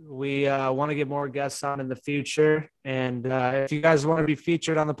that. We want to get more guests on in the future. And if you guys want to be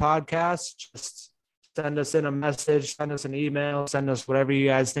featured on the podcast, just send us in a message, send us an email, send us whatever you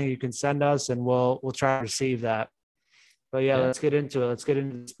guys think you can send us, and we'll try to receive that. But yeah, let's get into it. Let's get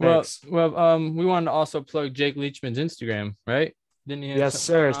into the picks. Well, we wanted to also plug Jake Leachman's Instagram, right? Didn't you? Yes,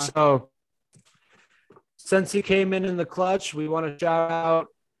 sir. So since he came in the clutch, we want to shout out.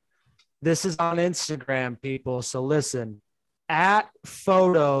 This is on Instagram, people. So listen, at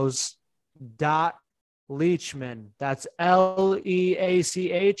photos.leachman. That's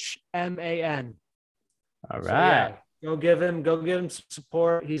LEACHMAN. All right. So, yeah, go give him some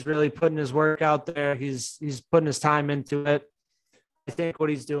support. He's really putting his work out there. He's putting his time into it. I think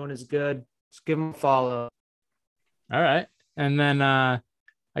what he's doing is good. Just give him a follow. All right. And then I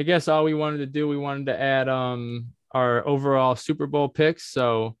guess all we wanted to do, we wanted to add our overall Super Bowl picks.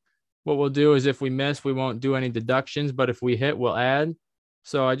 So what we'll do is if we miss, we won't do any deductions, but if we hit, we'll add.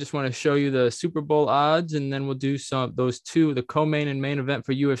 So I just want to show you the Super Bowl odds, and then we'll do those two, the co-main and main event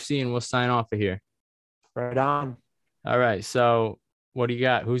for UFC, and we'll sign off of here. Right on. All right. So what do you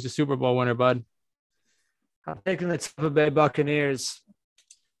got? Who's the Super Bowl winner, bud? I'm taking the Tampa Bay Buccaneers.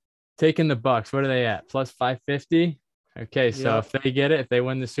 Taking the Bucks. What are they at? Plus 550. Okay. So if they get it, if they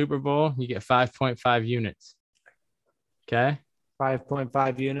win the Super Bowl, you get 5.5 units. Okay.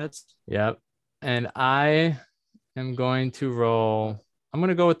 5.5 units. Yep. And I am going to roll. I'm going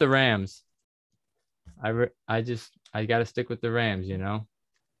to go with the Rams. I got to stick with the Rams, you know?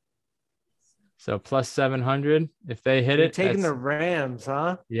 So plus 700 if they hit it. Taking the Rams,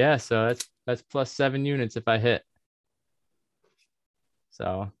 huh? Yeah, so that's plus 7 units if I hit.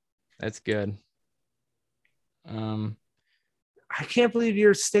 So that's good. I can't believe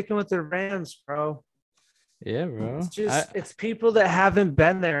you're sticking with the Rams, bro. Yeah, bro. It's just it's people that haven't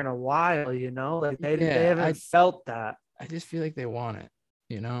been there in a while, you know? Like they haven't felt that. I just feel like they want it,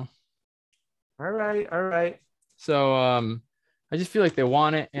 you know? All right. So I just feel like they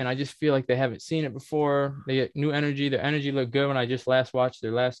want it, and I just feel like they haven't seen it before. They get new energy. Their energy looked good when I just last watched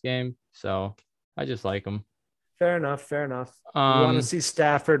their last game. So I just like them. Fair enough. We want to see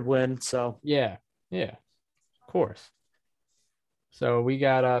Stafford win. So yeah, of course. So we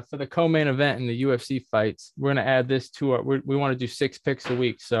got for the co-main event in the UFC fights, we're gonna add this to our. We want to do 6 picks a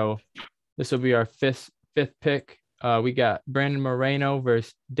week. So this will be our fifth pick. We got Brandon Moreno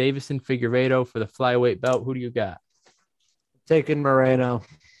versus Davison Figueiredo for the flyweight belt. Who do you got? Taking Moreno.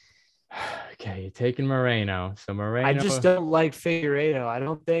 Okay, you're taking Moreno. So Moreno. I just don't like Figueiredo. I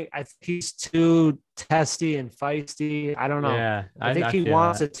think he's too testy and feisty. I don't know. Yeah, I think he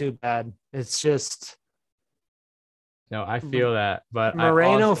wants it too bad. It's just. No, I feel that, but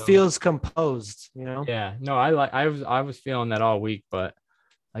Moreno feels composed, you know? Yeah, no, I was feeling that all week, but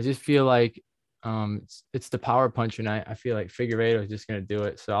I just feel like it's the power punch, and I feel like Figueiredo is just gonna do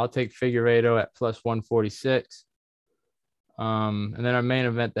it. So I'll take Figueiredo at plus 146. And then our main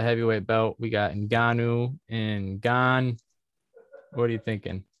event, the heavyweight belt, we got Ngannou and Gane. What are you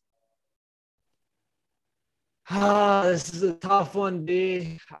thinking? This is a tough one,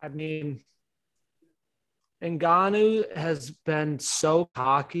 D. I mean, Ngannou has been so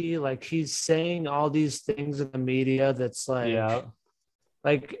cocky. Like, he's saying all these things in the media that's like,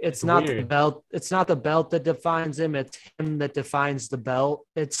 Like it's It's not the weird. belt. It's not the belt that defines him. It's him that defines the belt.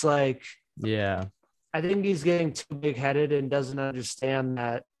 It's like Yeah. I think he's getting too big headed and doesn't understand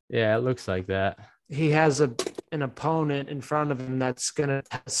that Yeah, it looks like that. he has an opponent in front of him that's gonna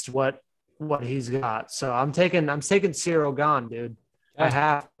test what he's got. So I'm taking Cyril Gone, dude. I Yeah.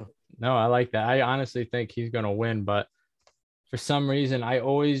 have to. No, I like that. I honestly think he's gonna win, but for some reason, I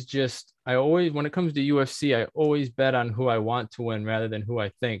always when it comes to UFC, I always bet on who I want to win rather than who I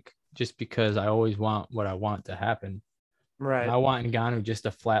think, just because I always want what I want to happen. And Right. I want Ngannou just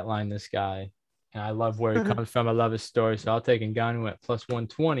to flatline this guy. And I love where he comes from. I love his story. So I'll take Ngannou at plus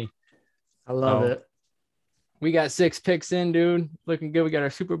 120. I love it. We got 6 picks in, dude. Looking good. We got our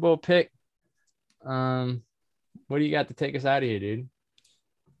Super Bowl pick. What do you got to take us out of here, dude?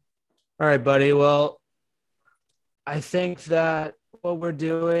 All right, buddy. Well, I think that what we're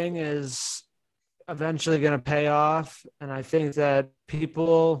doing is eventually going to pay off. And I think that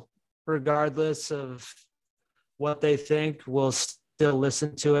people, regardless of what they think, will still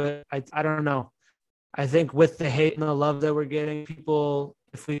listen to it. I don't know. I think with the hate and the love that we're getting, people,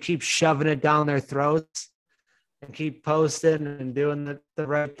 if we keep shoving it down their throats and keep posting and doing the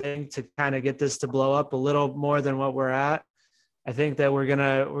right thing to kind of get this to blow up a little more than what we're at, I think that we're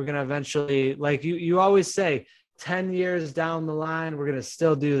gonna eventually, like you always say, 10 years down the line, we're gonna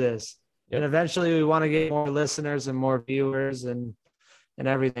still do this. Yep. And eventually we want to get more listeners and more viewers and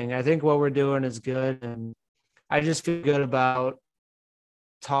everything. I think what we're doing is good. And I just feel good about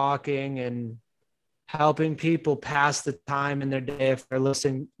talking and helping people pass the time in their day if they're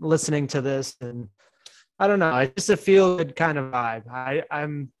listening to this. And I don't know, it's just a feel good kind of vibe.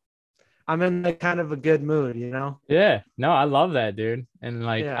 I'm in the kind of a good mood, you know? Yeah, no, I love that, dude. And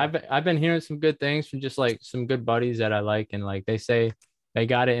like, Yeah. I've been hearing some good things from just like some good buddies that I like, and like they say they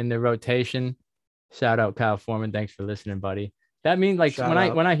got it in their rotation. Shout out Kyle Foreman, thanks for listening, buddy. That means like Shout when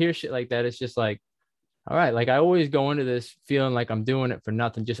out. I hear shit like that, it's just like, all right, like I always go into this feeling like I'm doing it for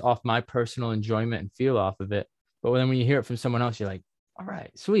nothing, just off my personal enjoyment and feel off of it. But then when you hear it from someone else, you're like, all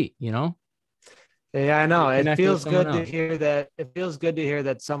right, sweet, you know? Yeah, I know. You It connected with feels someone good to else. hear that. It feels good to hear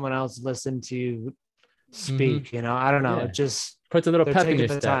that someone else listened to you Mhm. speak. You know, I don't know. Yeah. It just Puts a little they're pep in taking your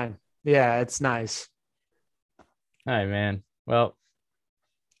the step. time. Yeah, it's nice. All right, man. Well,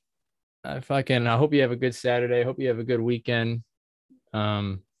 I hope you have a good Saturday. I hope you have a good weekend.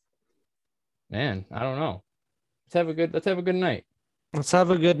 Um, man, I don't know. Let's have a good night. Let's have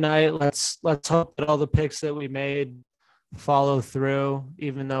a good night. Let's hope that all the picks that we made follow through,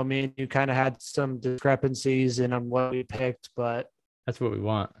 even though me and you kind of had some discrepancies in on what we picked. But That's what we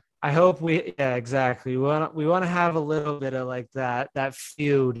want. I hope yeah, exactly. We want to have a little bit of like that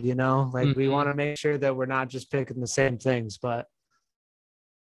feud, you know, like we want to make sure that we're not just picking the same things. But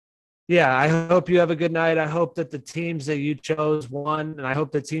yeah, I hope you have a good night. I hope that the teams that you chose won, and I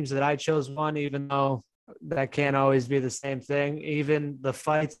hope the teams that I chose won, even though that can't always be the same thing. Even the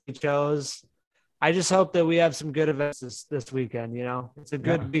fights you chose. I just hope that we have some good events this weekend. You know, it's a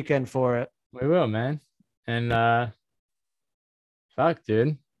good weekend for it. We will, man. And fuck,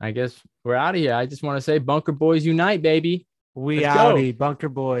 dude. I guess we're out of here. I just want to say, Bunker Boys Unite, baby. We Let's go. outie, Bunker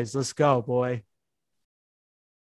Boys. Let's go, boy.